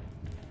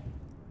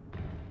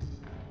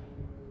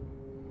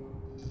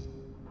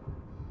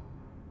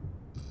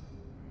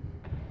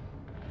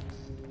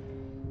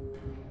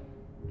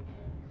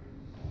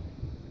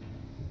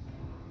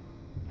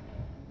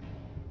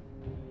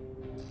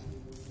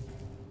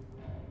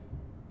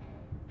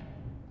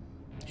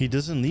 He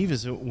doesn't leave.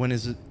 Is it when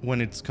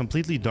it's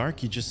completely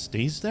dark, he just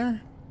stays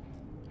there?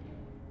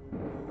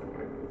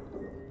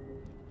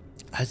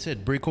 I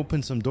said break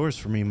open some doors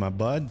for me, my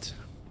bud.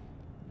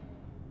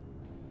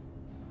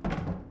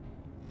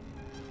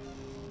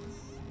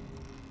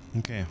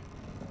 Okay.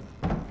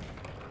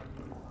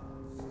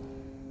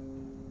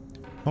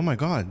 Oh my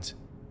god.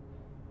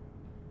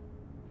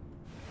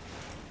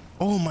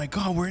 Oh my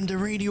god, we're in the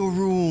radio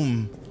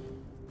room.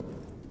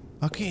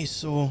 Okay,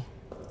 so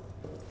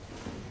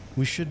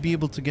we should be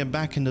able to get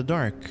back in the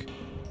dark.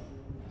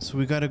 So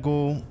we gotta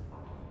go.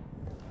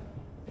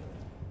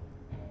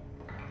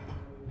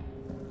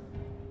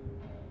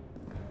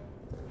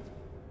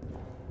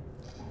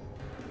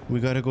 We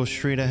gotta go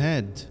straight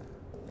ahead.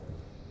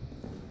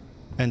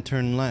 And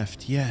turn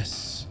left.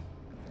 Yes.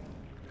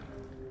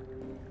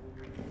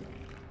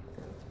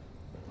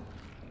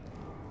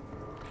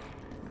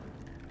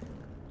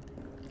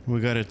 We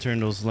gotta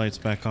turn those lights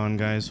back on,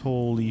 guys.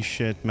 Holy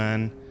shit,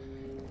 man.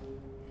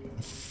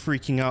 I'm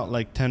freaking out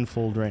like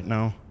tenfold right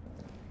now.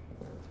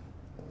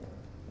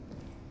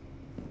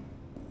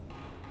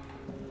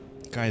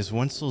 Guys,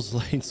 once those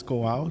lights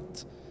go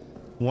out,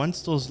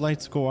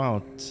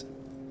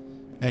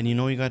 and you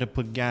know you gotta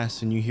put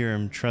gas and you hear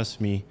him,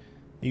 trust me,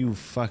 you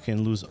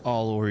fucking lose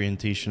all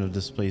orientation of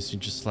this place. You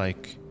just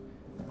like,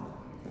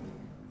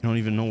 you don't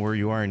even know where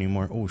you are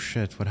anymore. Oh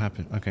shit, what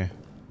happened? Okay.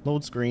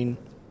 Load screen.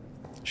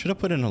 Should have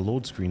put in a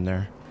load screen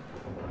there.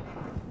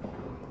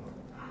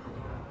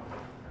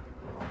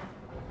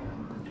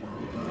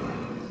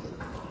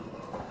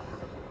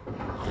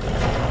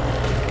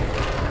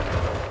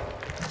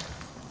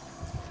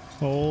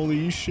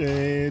 Holy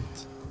shit.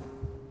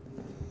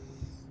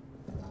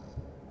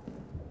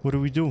 What do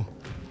we do?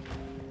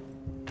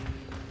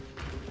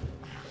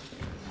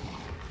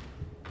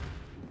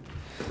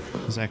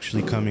 It's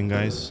actually coming,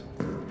 guys.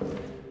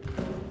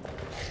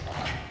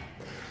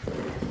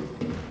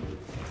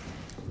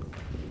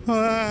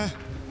 Ah.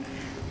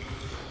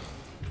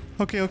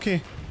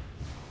 Okay.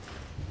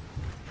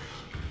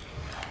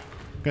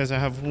 Guys, I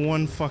have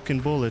one fucking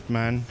bullet,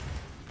 man.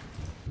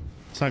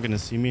 It's not gonna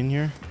see me in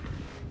here.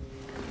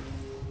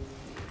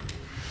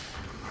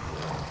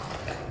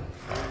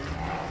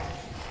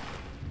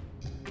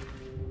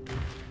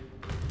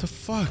 The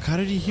fuck? How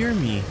did he hear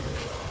me?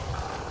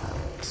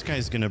 This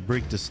guy's gonna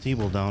break the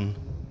stable down.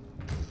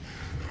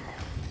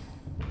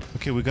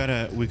 Okay, we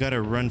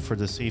gotta run for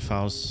the safe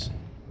house.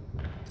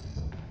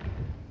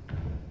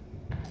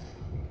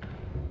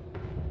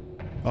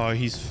 Oh,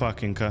 he's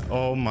fucking cut.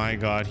 Oh my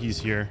god, he's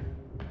here.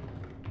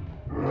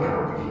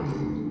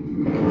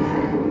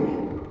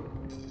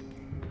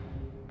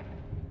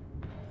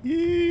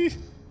 Eee.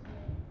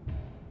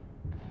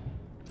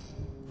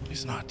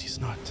 He's not.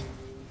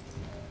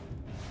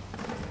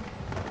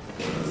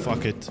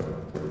 fuck it.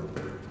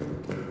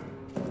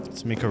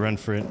 Let's make a run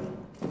for it.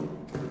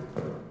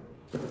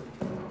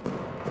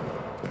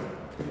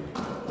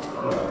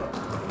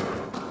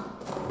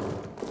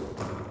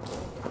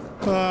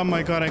 Oh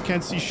my god, I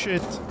can't see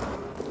shit.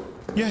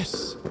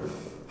 Yes.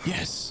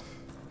 Yes.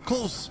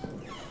 Close.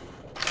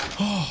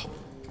 Oh.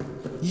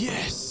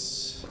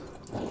 Yes.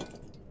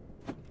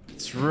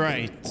 That's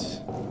right.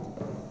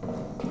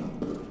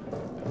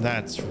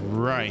 That's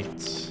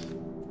right.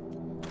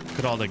 Look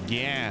at all the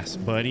gas,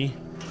 buddy.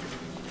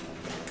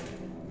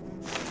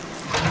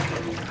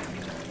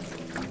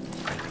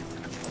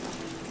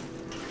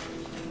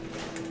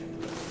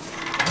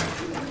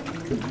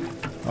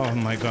 Oh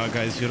my god,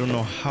 guys, you don't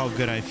know how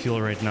good I feel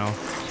right now.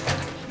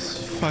 It's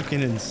a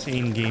fucking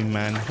insane game,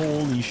 man.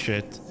 Holy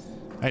shit.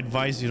 I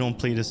advise you don't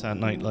play this at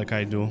night like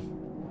I do.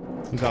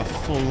 We got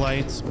full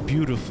lights.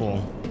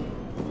 Beautiful.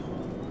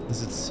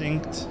 Is it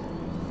synced?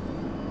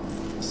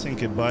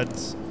 Sync it,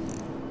 buds.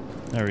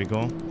 There we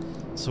go.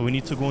 So we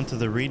need to go into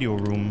the radio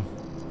room.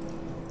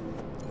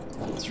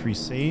 Let's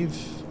resave.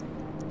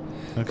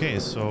 Okay,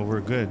 so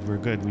we're good. We're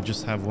good. We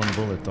just have one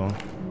bullet, though.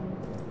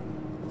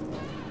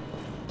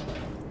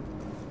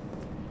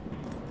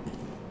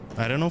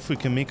 I don't know if we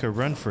can make a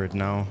run for it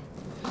now.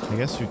 I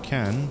guess we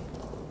can.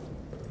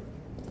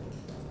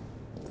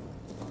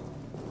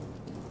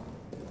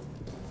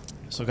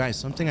 So guys,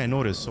 something I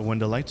noticed. So when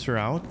the lights are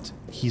out,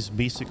 he's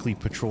basically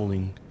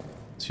patrolling.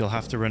 So you'll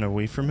have to run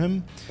away from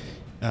him.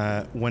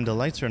 When the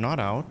lights are not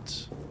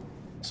out,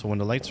 so when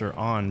the lights are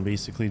on,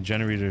 basically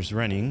generator's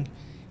running,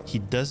 he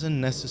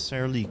doesn't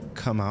necessarily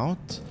come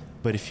out,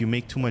 but if you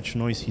make too much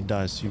noise, he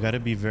does. So you got to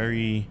be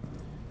very,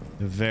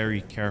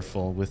 very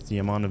careful with the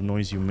amount of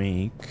noise you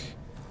make.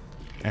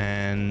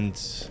 And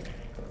that's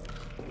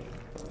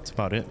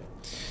about it.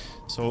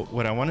 So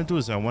what I want to do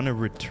is I want to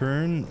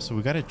return. So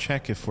we got to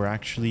check if we're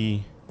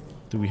actually,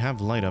 do we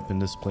have light up in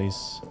this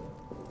place?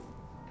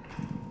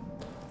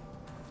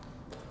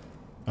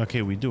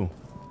 Okay, we do.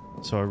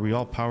 So are we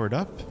all powered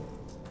up?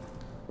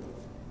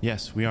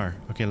 Yes, we are.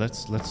 Okay,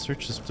 let's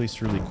search this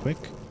place really quick.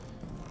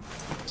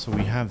 So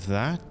we have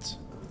that.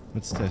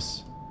 What's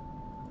this?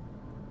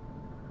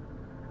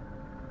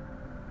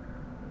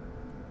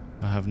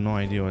 I have no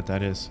idea what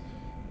that is.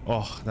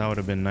 Oh, that would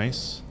have been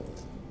nice.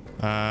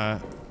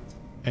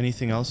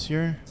 Anything else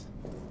here?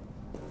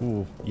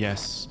 Ooh,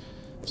 yes.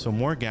 So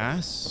more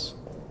gas.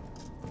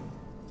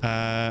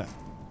 And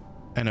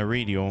a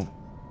radio.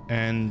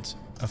 And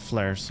a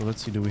flare. So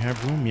let's see. Do we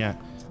have room? Yeah.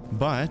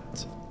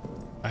 But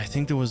I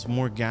think there was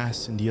more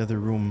gas in the other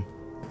room.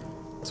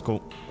 Let's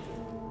go.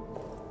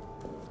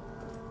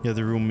 The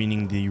other room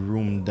meaning the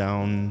room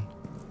down.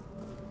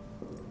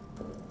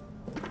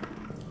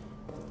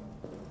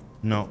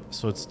 No,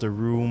 so it's the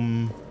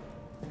room.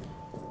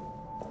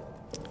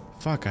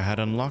 Fuck, I had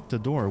unlocked the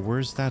door.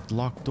 Where's that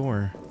locked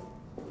door?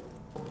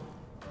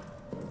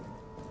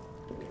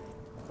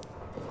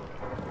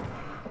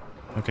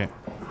 Okay,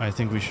 I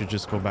think we should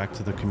just go back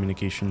to the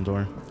communication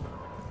door.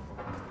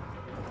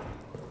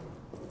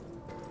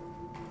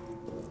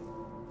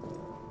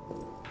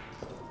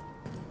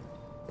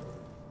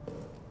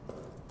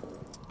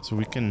 So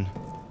we can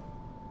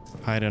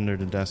hide under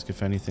the desk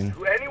if anything.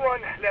 To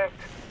anyone left,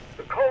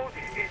 the code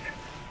is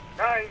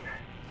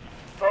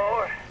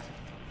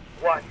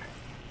 9417.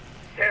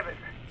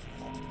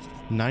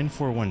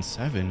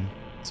 9417?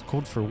 It's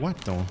code for what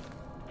though?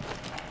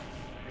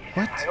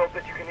 What? I hope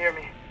that you can hear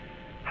me.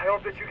 I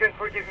hope that you can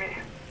forgive me.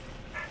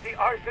 The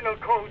arsenal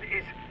code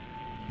is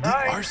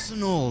The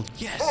arsenal,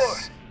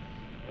 yes.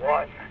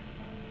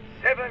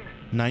 9417.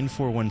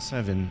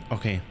 9417.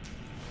 Okay.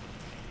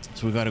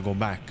 So we gotta go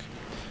back.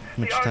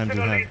 How much time do we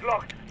The arsenal have? is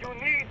locked. You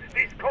need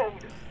this code.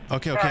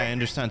 Okay, I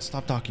understand.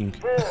 Stop talking.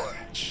 4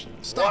 Shh,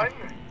 stop.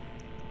 1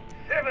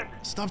 7.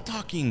 Stop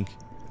talking.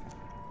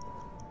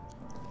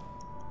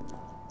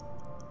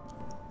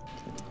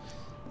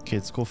 Okay,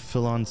 let's go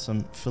fill up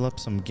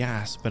some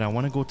gas, but I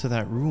want to go to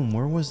that room.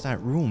 Where was that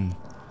room?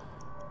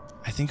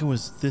 I think it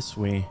was this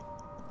way.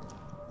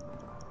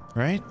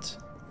 Right?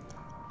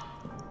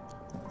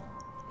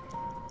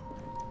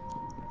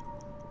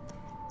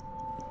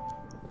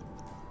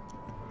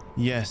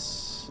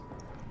 Yes.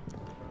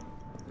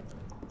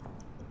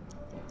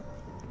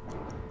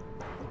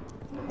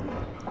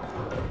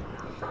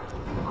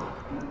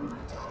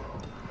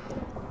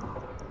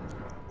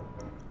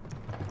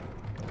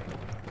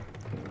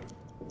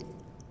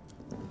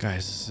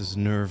 Guys, this is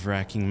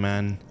nerve-wracking,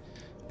 man.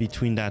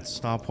 Between that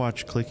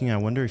stopwatch clicking, I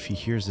wonder if he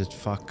hears it.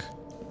 Fuck.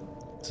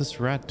 What's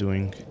this rat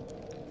doing?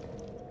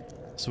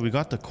 So we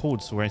got the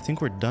code, so I think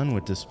we're done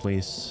with this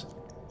place.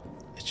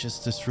 It's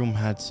just this room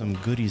had some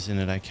goodies in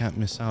it I can't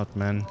miss out,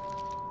 man.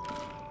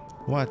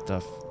 What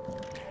the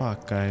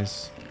fuck,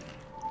 guys?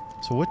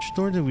 So which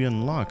door did we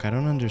unlock? I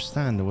don't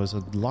understand. There was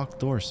a locked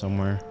door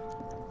somewhere.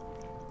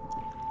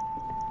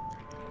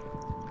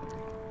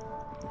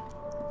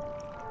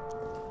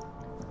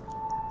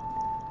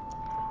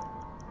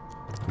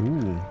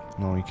 Ooh,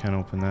 no, you can't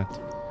open that.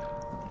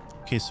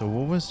 Okay, so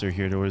what was there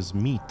here? There was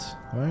meat.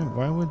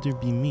 Why would there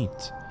be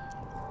meat?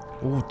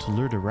 Oh, to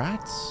lure the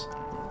rats?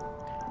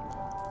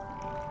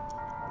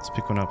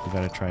 pick one up. We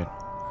gotta try it.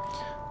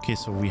 Okay,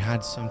 so we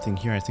had something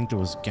here. I think there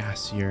was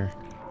gas here.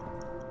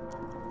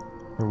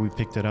 Or we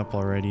picked it up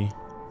already.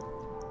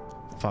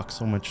 Fuck,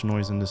 so much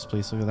noise in this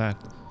place. Look at that.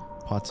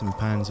 Pots and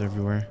pans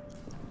everywhere.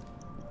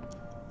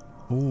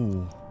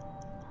 Ooh.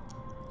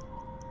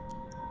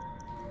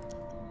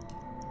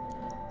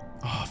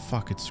 Oh,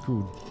 fuck, it's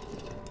screwed.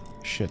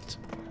 Shit.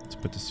 Let's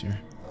put this here.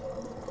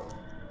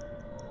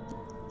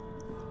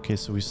 Okay,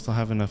 so we still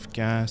have enough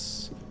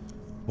gas.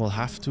 We'll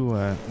have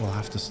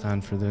to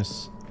stand for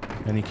this.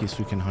 In any case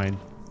we can hide.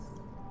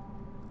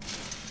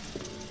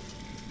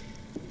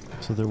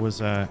 So there was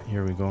a...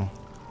 Here we go.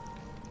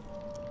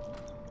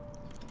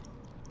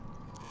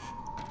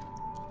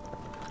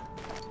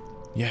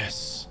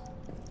 Yes.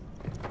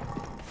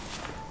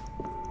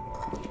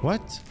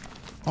 What?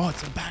 Oh,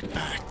 it's a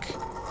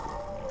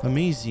backpack.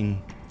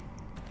 Amazing.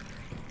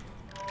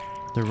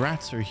 The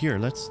rats are here.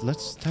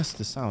 Let's test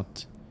this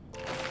out.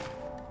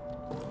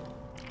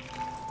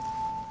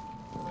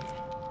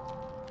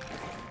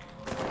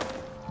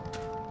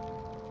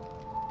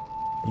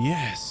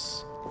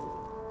 Yes.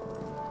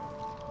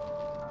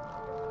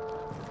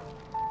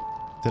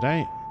 Did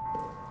I?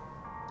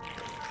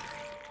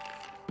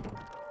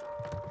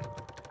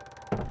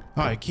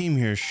 Oh, I came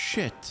here.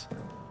 Shit.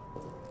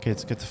 Okay,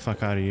 let's get the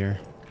fuck out of here.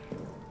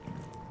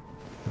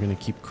 We're gonna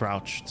keep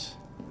crouched.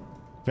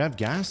 We have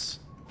gas?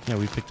 Yeah,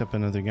 we picked up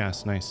another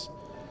gas. Nice.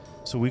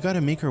 So we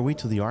gotta make our way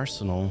to the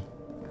arsenal.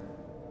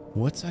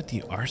 What's at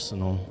the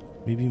arsenal?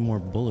 Maybe more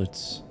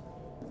bullets.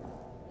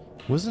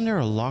 Wasn't there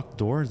a locked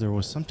door? There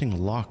was something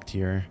locked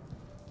here.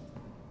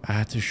 I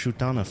had to shoot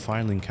down a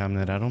filing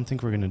cabinet. I don't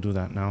think we're gonna do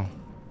that now.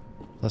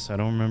 Plus, I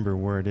don't remember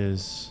where it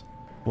is.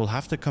 We'll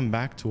have to come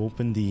back to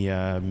open the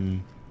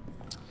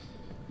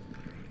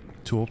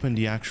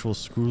actual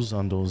screws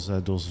on those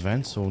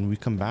vents. So when we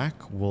come back,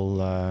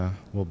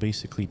 we'll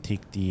basically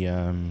take the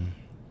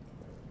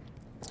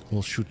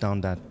we'll shoot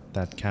down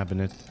that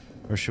cabinet.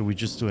 Or should we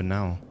just do it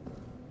now?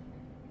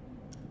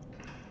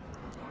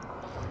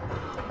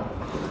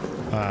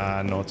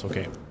 No, it's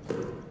okay.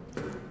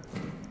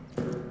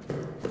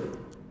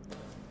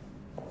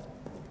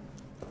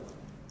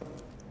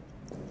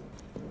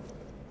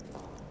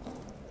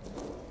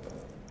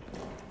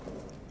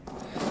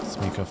 Let's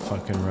make a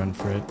fucking run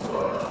for it.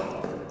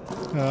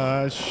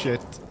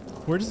 Shit.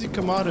 Where does he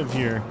come out of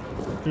here?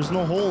 There's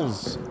no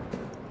holes.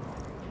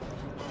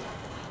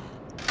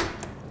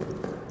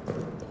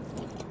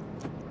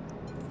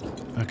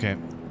 Okay.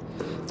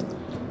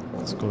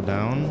 Let's go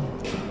down.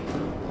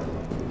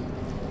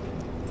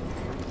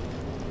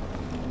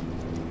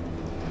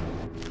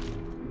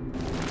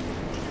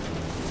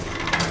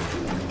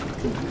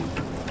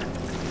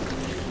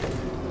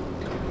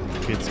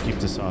 Okay, let's keep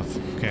this off.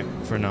 Okay,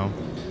 for now.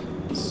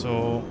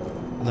 So,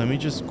 let me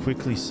just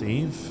quickly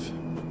save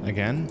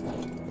again.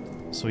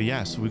 So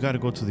yeah, so we got to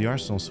go to the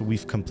arsenal. So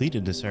we've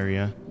completed this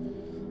area.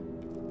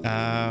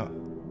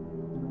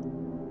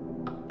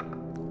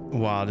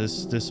 Wow,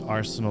 this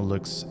arsenal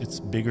looks, it's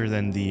bigger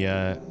than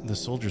the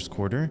soldiers'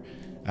 quarter.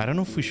 I don't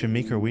know if we should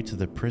make our way to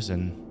the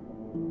prison.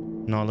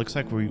 No, it looks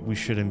like we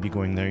shouldn't be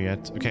going there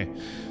yet. Okay,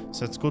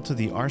 so let's go to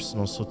the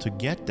arsenal. So to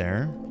get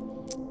there,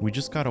 we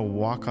just gotta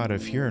walk out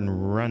of here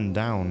and run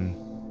down.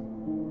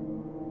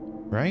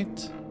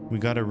 Right? We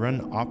gotta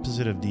run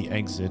opposite of the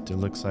exit, it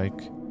looks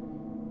like.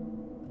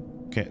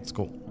 Okay, let's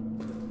go.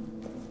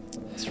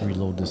 Let's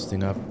reload this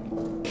thing up.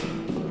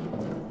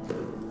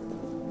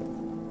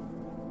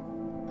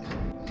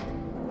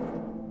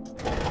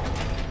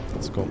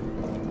 Let's go.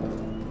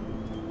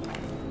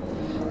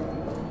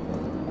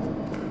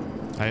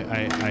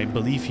 I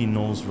believe he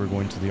knows we're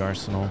going to the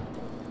arsenal.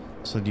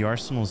 So the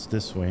arsenal's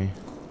this way.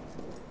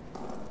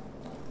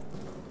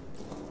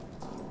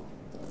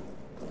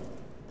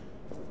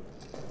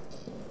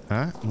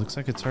 Huh? Looks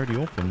like it's already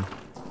open.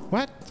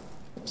 What?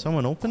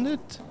 Someone opened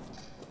it?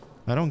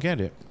 I don't get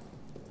it.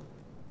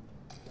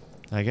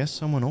 I guess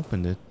someone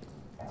opened it.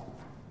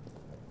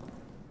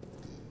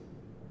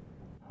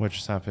 What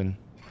just happened?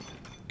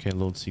 Okay,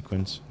 load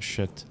sequence.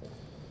 Shit.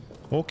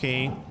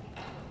 Okay.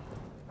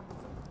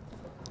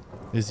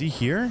 Is he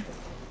here?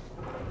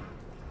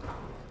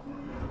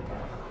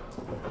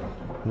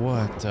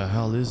 What the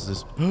hell is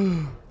this?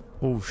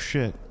 Oh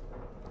shit.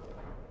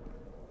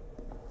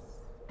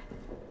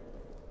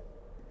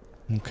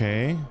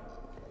 Okay.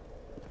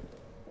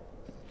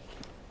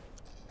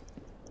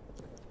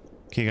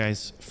 Okay,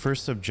 guys.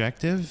 First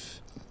objective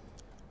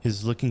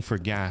is looking for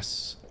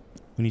gas.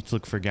 We need to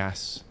look for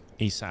gas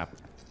ASAP.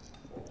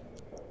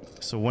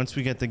 So once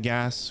we get the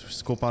gas,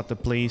 scope out the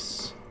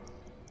place.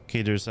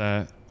 Okay, there's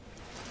a...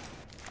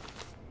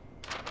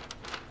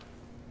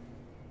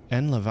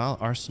 N Laval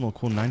Arsenal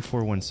code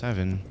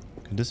 9417.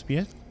 Could this be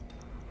it?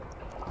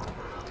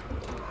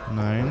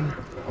 9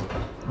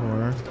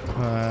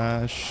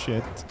 4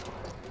 shit.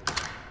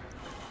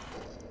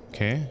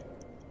 Okay.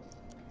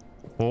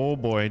 Oh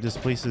boy, this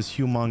place is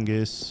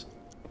humongous.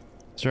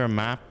 Is there a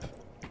map?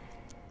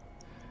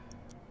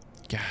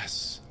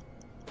 Gas.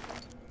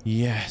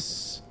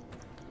 Yes.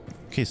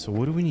 Okay, so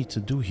what do we need to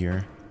do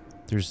here?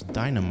 There's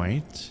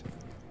dynamite.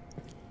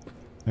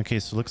 Okay,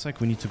 so looks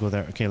like we need to go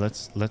there. Okay,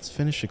 let's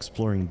finish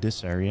exploring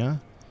this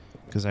area,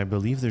 because I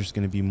believe there's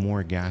going to be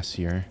more gas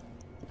here.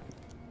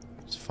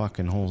 There's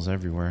fucking holes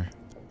everywhere.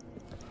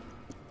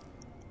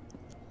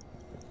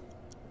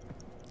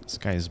 This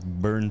guy is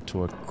burned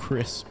to a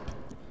crisp.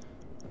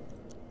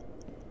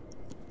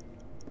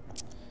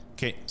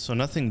 Okay, so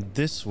nothing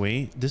this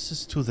way. This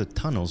is to the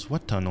tunnels.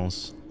 What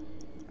tunnels?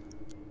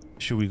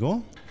 Should we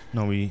go?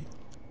 No,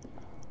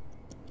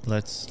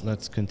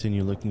 let's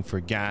continue looking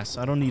for gas.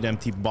 I don't need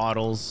empty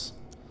bottles.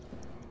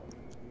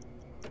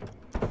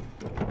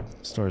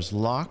 Store's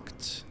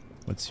locked.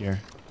 What's here?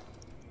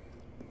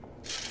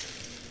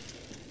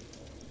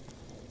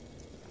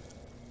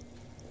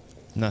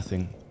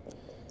 Nothing.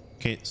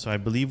 Okay, so I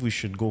believe we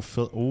should go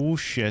fill... Oh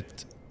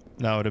shit,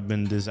 that would have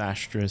been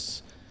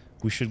disastrous.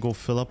 We should go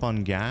fill up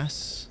on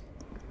gas.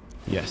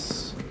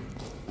 Yes.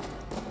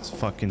 Let's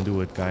fucking do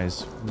it,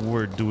 guys.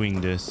 We're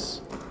doing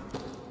this.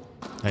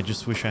 I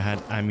just wish I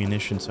had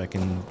ammunition so I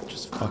can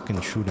just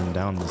fucking shoot him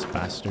down, this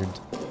bastard.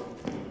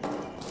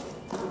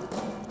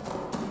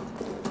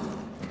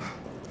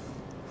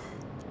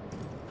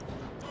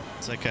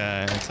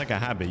 It's like a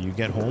habit. You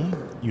get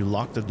home, you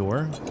lock the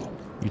door,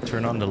 you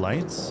turn on the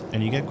lights,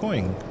 and you get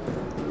going.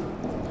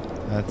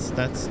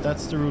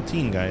 That's the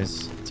routine,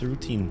 guys. It's a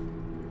routine.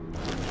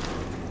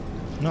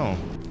 No.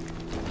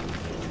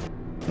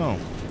 No.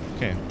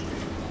 Okay.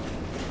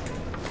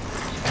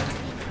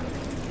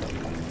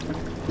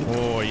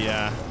 Oh,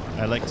 yeah.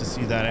 I like to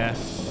see that F.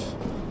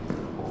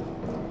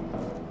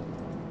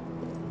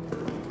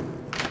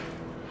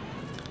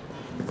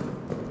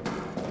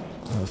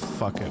 Oh,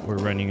 fuck it. We're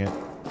running it.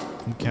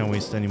 We can't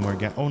waste any more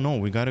gas. Oh, no.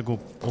 We gotta go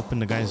open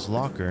the guy's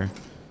locker.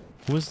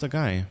 Who is the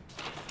guy?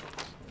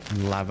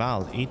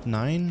 Laval.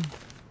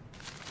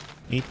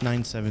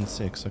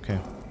 8976.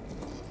 Okay.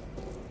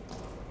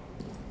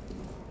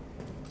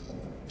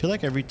 I feel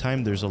like every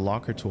time there's a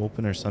locker to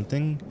open or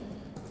something,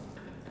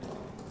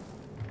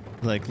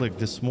 like, look,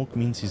 the smoke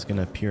means he's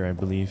gonna appear, I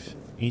believe.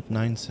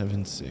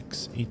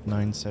 8976.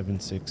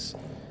 8976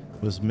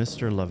 was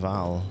Mr.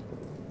 Laval.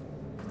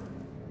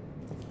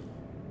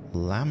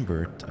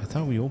 Lambert. I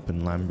thought we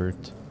opened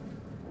Lambert.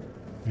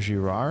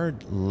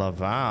 Girard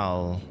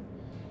Laval.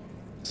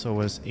 So it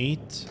was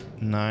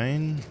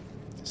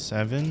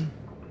 897.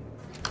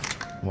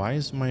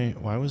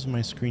 Why was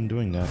my screen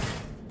doing that?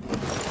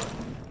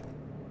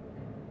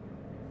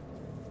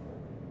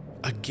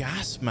 A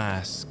gas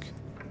mask.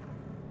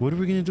 What are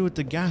we gonna do with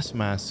the gas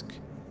mask?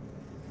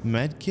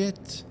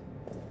 Medkit?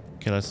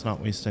 Okay, let's not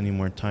waste any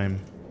more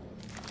time.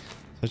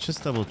 Let's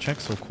just double check.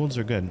 So codes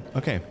are good.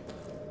 Okay.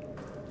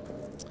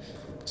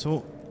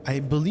 So I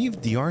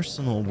believe the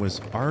arsenal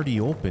was already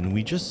open.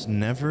 We just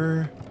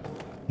never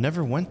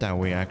went that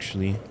way,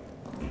 actually.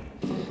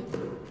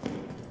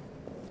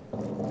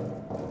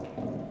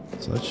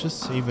 So let's just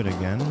save it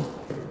again.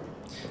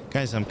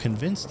 Guys, I'm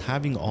convinced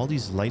having all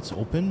these lights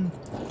open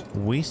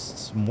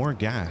wastes more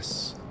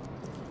gas.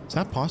 Is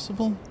that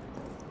possible?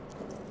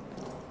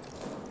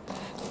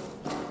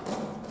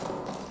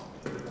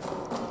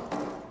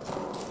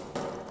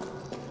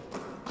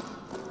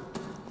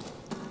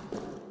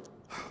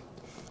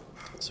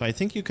 So I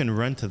think you can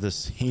run to the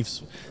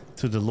safes,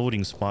 to the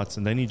loading spots,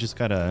 and then you just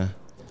gotta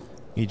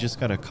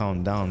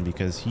calm down,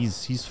 because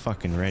he's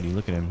fucking ready.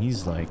 Look at him.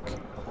 He's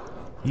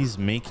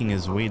making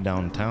his way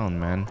downtown,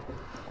 man.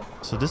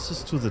 So this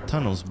is to the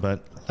tunnels,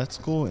 but let's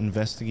go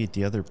investigate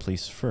the other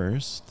place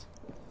first.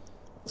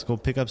 Let's go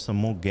pick up some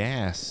more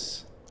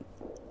gas.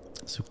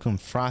 So come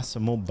fry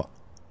some more.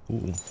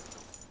 Ooh,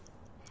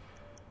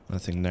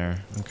 nothing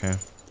there. Okay,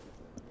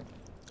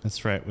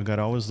 that's right. We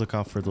gotta always look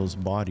out for those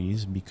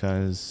bodies,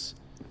 because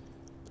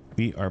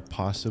we are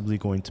possibly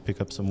going to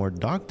pick up some more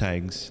dog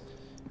tags.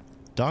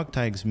 Dog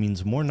tags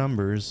means more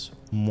numbers,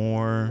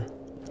 more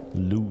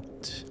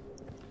loot.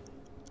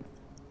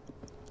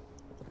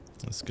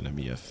 That's gonna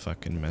be a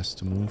fucking mess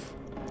to move.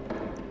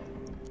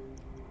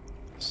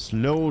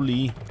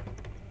 Slowly.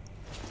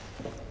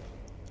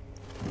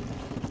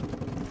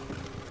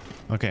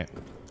 Okay.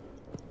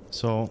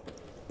 So.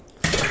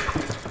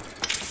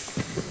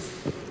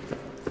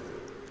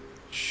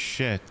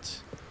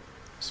 Shit.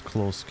 It's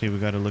close. Okay, we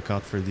gotta look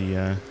out for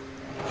the,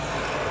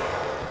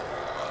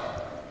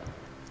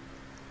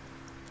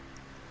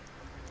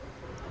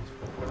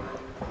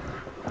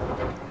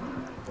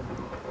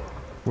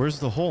 Where's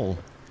the hole?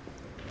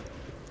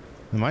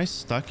 Am I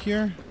stuck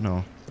here?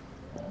 No.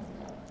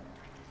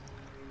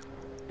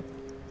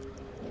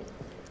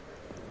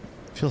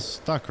 I feel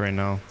stuck right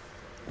now.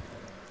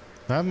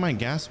 Do I have my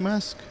gas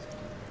mask?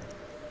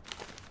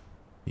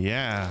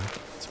 Yeah.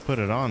 Let's put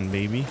it on,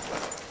 baby.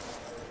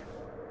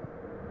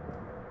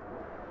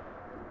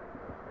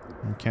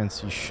 I can't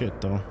see shit,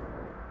 though.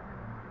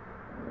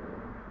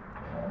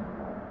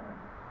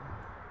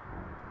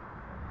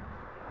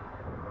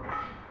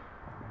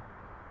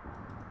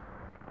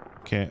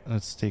 Okay,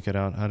 let's take it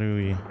out. How do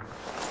we...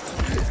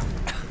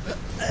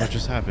 What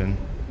just happened?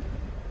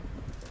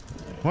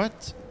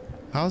 What?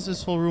 How's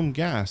this whole room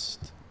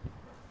gassed?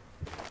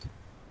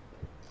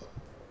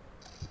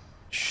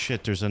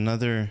 Shit, there's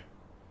another...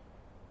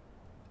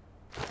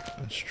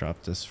 Let's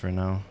drop this for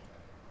now.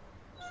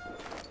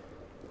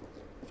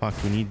 Fuck,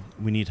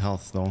 we need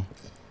health though.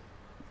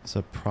 It's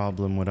a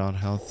problem without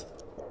health.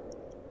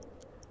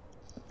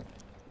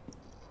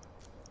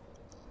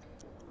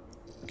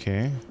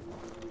 Okay.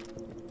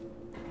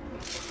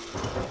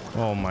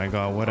 Oh my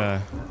god, what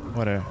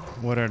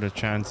are the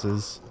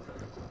chances?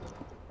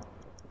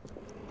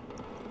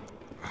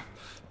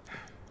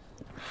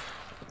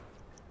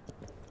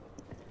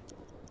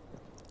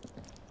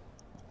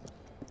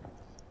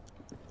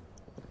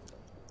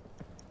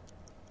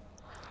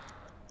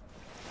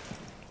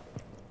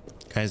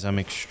 Guys, I'm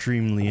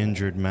extremely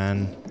injured,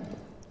 man.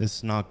 This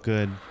is not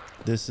good.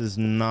 This is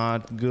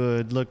not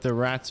good. Look, the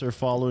rats are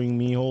following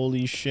me.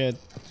 Holy shit.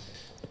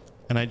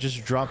 And I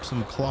just dropped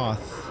some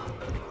cloth.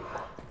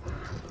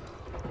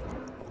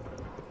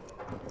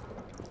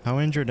 How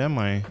injured am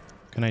I?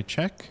 Can I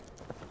check?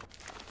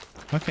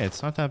 Okay,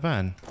 it's not that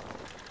bad.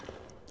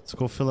 Let's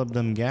go fill up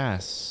them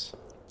gas.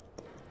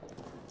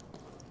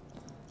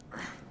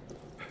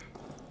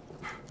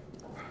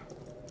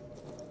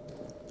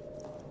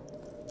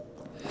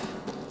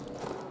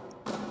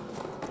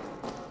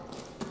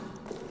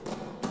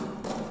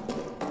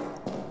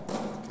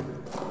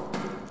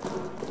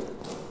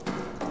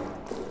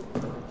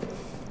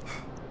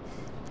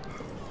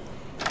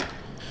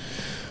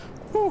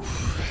 Whew.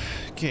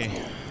 Okay,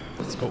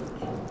 let's go.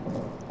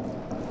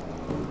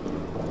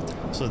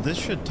 So this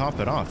should top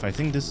it off. I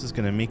think this is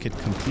gonna make it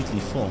completely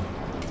full.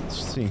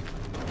 Let's see.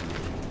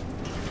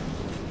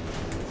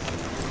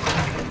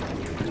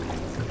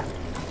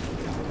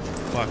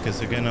 Fuck,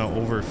 is it gonna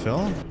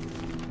overfill?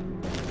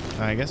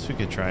 I guess we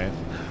could try it.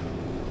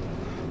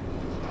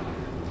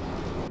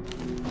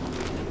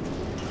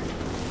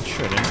 It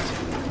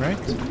shouldn't, right?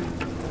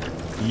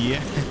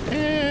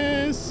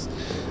 Yes!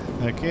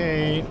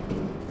 Okay.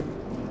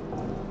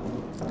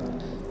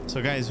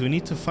 So guys, we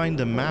need to find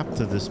a map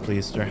to this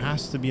place. There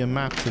has to be a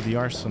map to the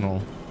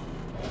arsenal.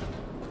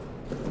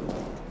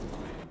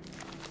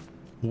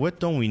 What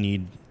don't we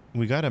need?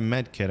 We got a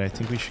med kit. I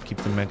think we should keep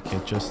the med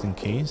kit just in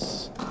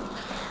case.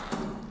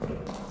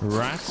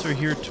 Rats are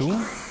here too?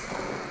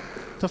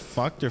 What the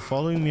fuck? They're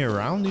following me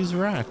around, these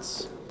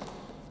rats.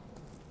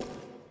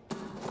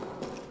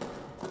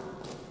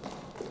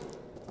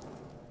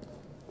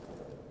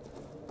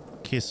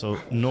 Okay, so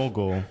no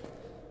go.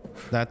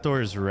 That door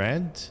is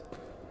red.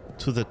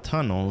 To the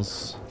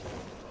tunnels.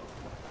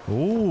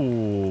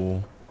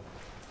 Ooh.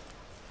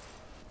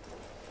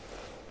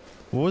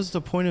 What was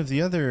the point of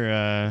the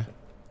other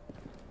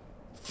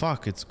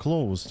fuck, it's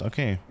closed.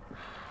 Okay.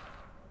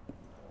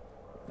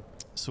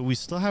 So we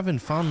still haven't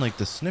found like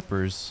the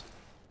snippers.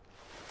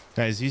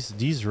 Guys,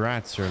 these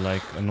rats are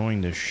like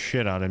annoying the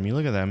shit out of me.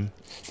 Look at them.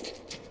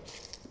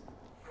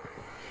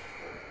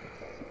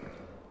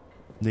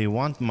 They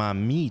want my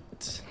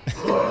meat.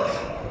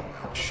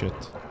 Shit.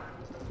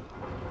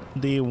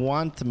 They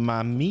want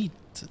my meat.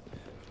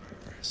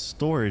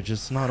 Storage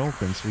is not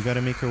open, so we gotta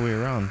make our way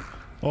around.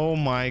 Oh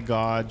my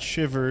god,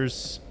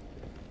 shivers.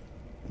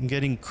 I'm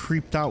getting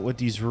creeped out with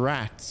these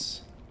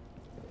rats.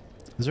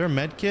 Is there a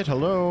med kit?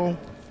 Hello?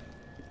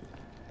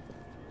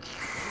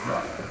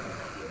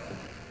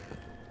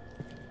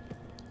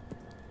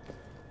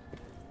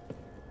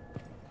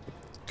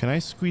 Can I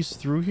squeeze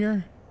through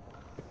here?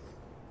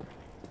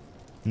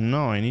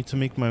 No, I need to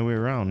make my way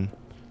around.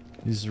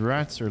 These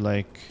rats are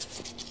like...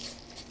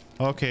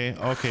 Okay,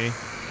 okay.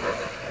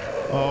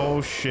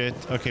 Oh shit.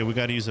 Okay, we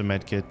gotta use a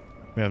med kit.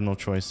 We have no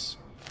choice.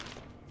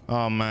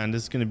 Oh man,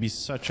 this is gonna be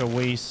such a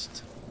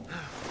waste.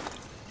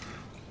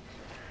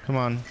 Come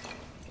on.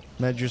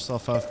 Med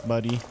yourself up,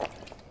 buddy.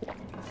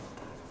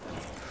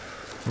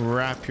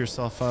 Wrap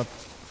yourself up.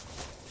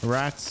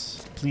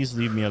 Rats, please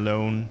leave me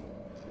alone.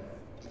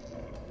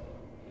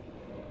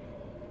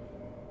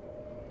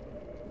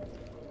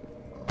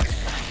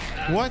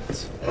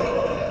 What?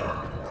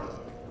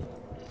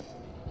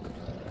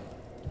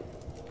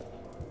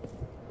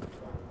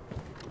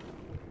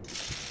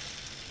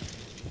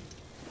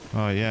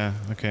 Oh yeah,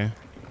 okay.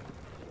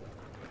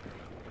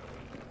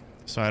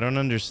 So I don't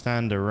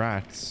understand the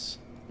rats.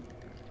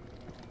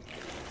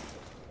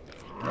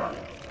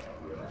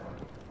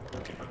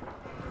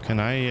 Can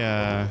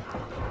I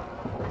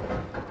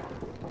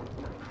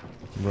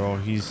Bro,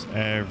 he's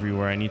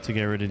everywhere. I need to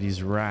get rid of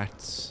these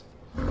rats.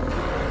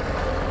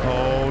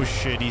 Oh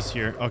shit, he's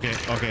here. Okay,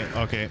 okay,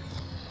 okay.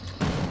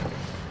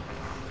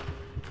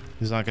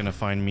 He's not gonna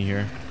find me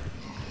here.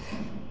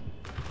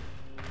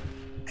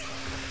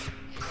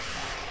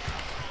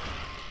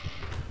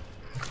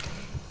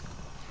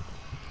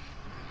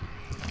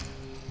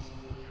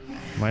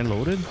 Am I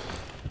loaded?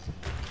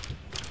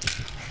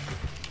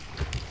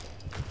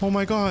 Oh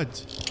my god.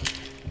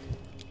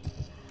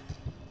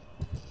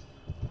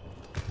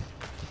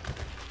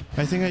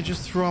 I think I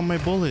just threw out my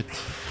bullet.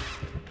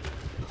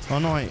 Oh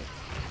no,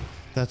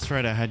 that's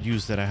right, I had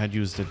used it. I had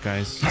used it,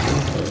 guys.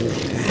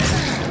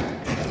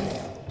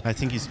 I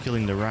think he's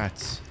killing the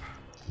rats.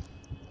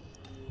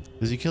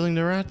 Is he killing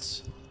the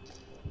rats?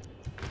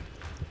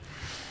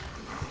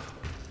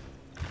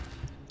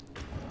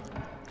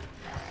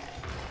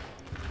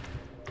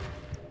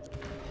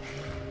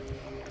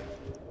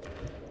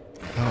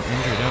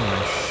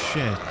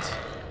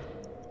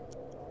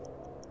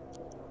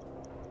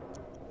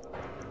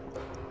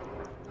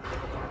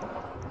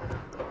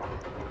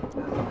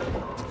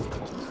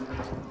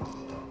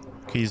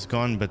 Okay, he's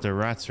gone, but the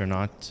rats are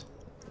not.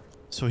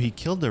 So he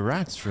killed the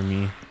rats for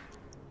me.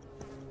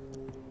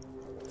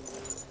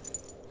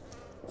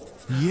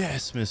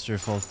 Yes, Mr.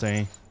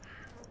 Fontaine.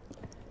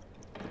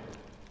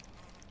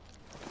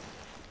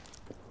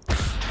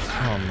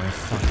 Oh my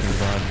fucking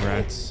god,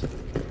 rats.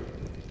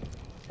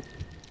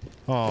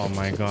 Oh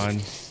my god.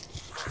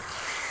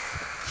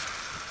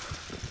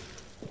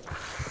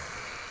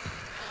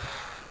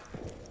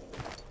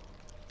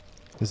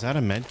 Is that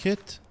a med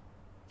kit?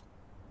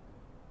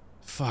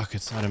 Fuck,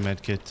 it's not a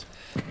med kit.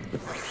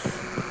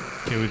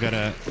 Okay, we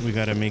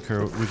gotta make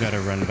her, we gotta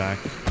run back.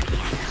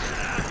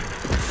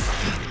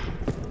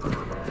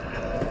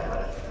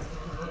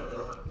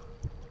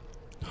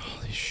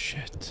 Holy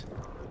shit.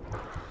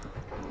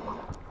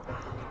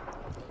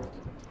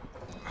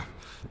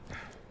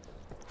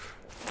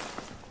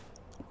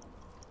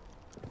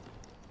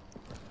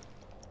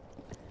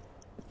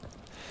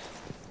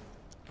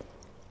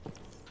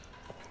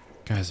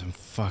 Guys, I'm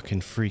fucking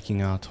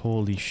freaking out.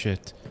 Holy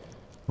shit.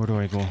 Where do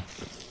I go?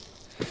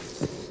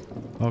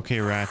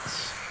 Okay,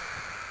 rats.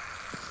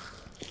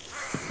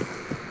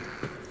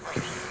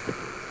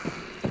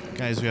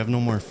 Guys, we have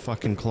no more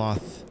fucking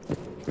cloth.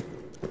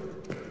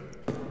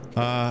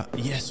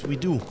 Yes, we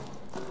do.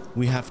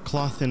 We have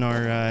cloth in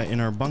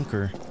our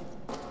bunker.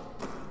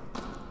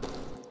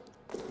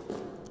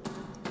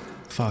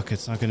 Fuck,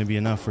 it's not gonna be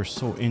enough. We're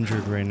so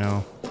injured right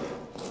now.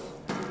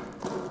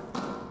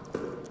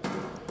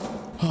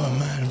 Oh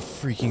man, I'm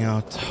freaking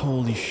out.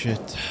 Holy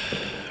shit.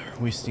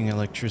 We're wasting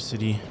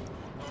electricity.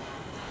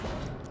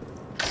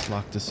 Let's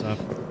lock this up.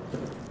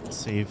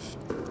 Save.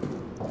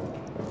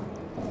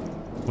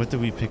 What did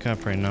we pick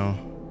up right now?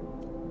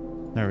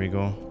 There we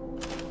go.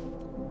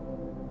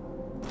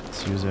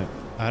 Let's use it.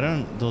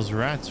 Those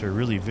rats are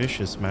really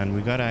vicious, man.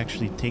 We gotta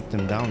actually take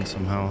them down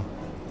somehow.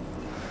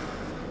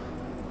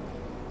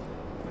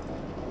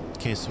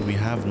 Okay, so we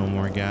have no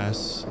more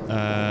gas.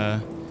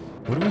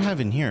 What do we have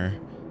in here?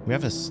 We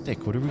have a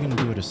stick. What are we gonna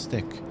do with a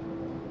stick?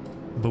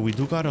 But we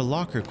do got a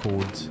locker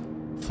code.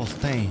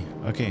 Fontaine.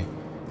 Okay.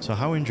 So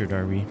how injured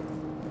are we?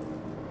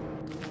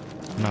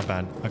 Not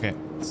bad. Okay.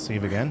 Let's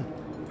save again.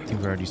 I think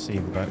we already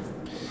saved, but...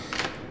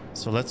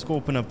 So let's go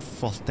open up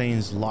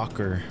Fontaine's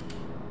locker.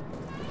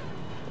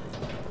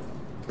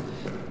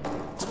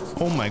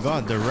 Oh my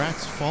god, the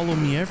rats follow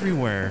me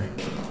everywhere.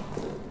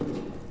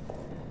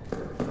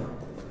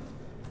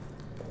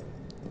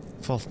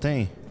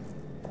 Fontaine.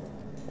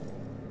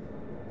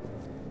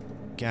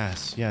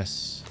 Gas,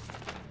 yes.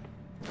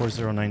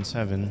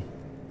 4097.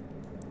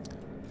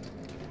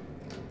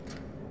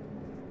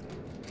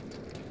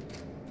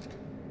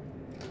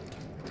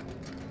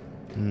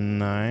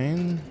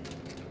 Nine.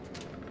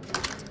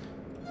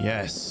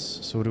 Yes.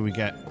 So what do we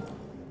get?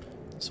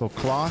 So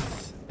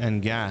cloth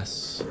and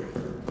gas.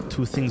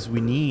 Two things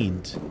we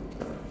need.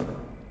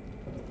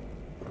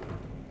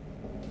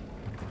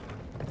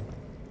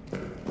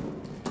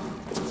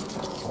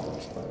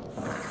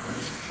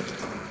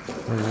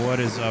 What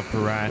is up,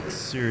 rats?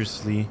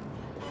 Seriously.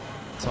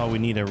 That's all we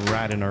need, a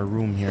rat in our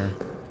room here.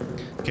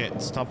 Okay,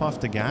 stop off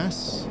the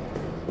gas.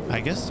 I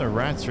guess the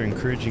rats are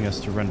encouraging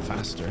us to run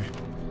faster.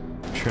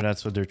 I'm sure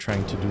that's what they're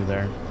trying to do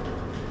there.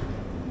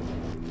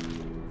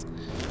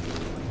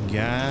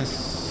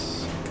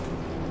 Gas.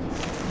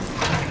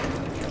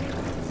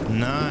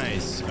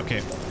 Nice.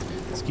 Okay,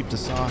 let's keep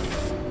this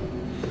off.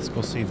 Let's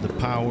go save the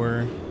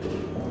power.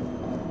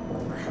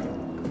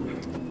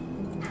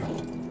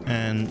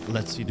 And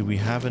let's see, do we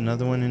have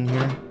another one in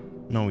here?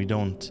 No, we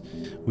don't.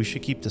 We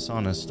should keep this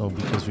on us though,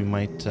 because we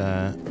might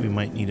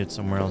need it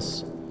somewhere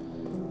else.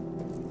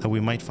 We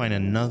might find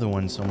another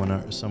one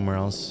somewhere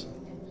else.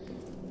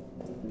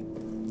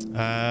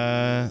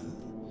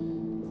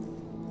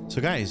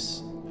 So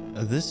guys,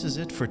 this is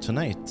it for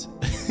tonight.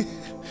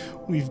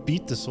 We've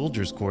beat the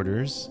soldiers'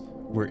 quarters.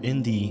 We're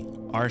in the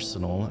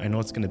arsenal. I know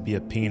it's going to be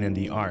a pain in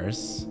the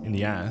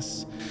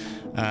ass.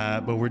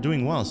 But we're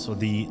doing well. So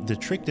the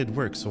trick did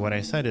work. So what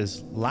I said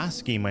is,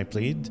 last game I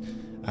played,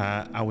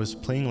 I was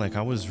playing like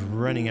I was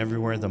running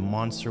everywhere. The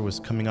monster was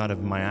coming out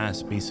of my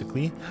ass,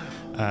 basically.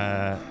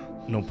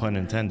 No pun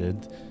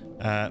intended.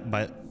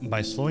 But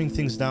by slowing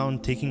things down,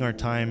 taking our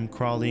time,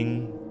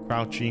 crawling,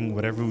 crouching,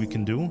 whatever we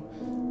can do,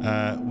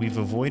 we've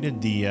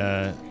avoided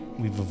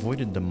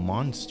the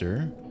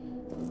monster.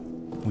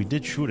 We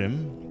did shoot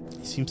him.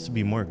 He seems to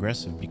be more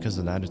aggressive because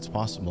of that. It's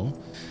possible.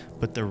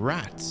 But the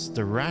rats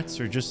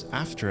are just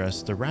after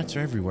us. The rats are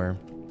everywhere.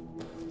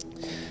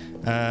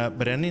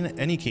 But in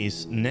any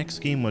case, next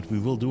game, what we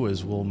will do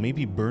is we'll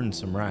maybe burn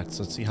some rats.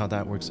 Let's see how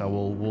that works out.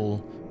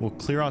 We'll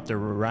clear out the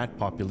rat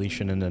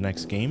population in the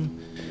next game.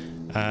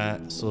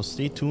 So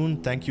stay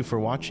tuned. Thank you for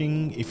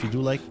watching. If you do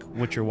like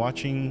what you're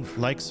watching,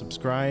 like,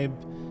 subscribe,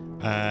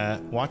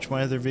 watch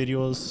my other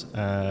videos,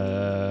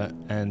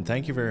 and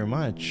thank you very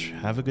much.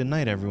 Have a good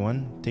night,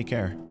 everyone. Take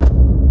care.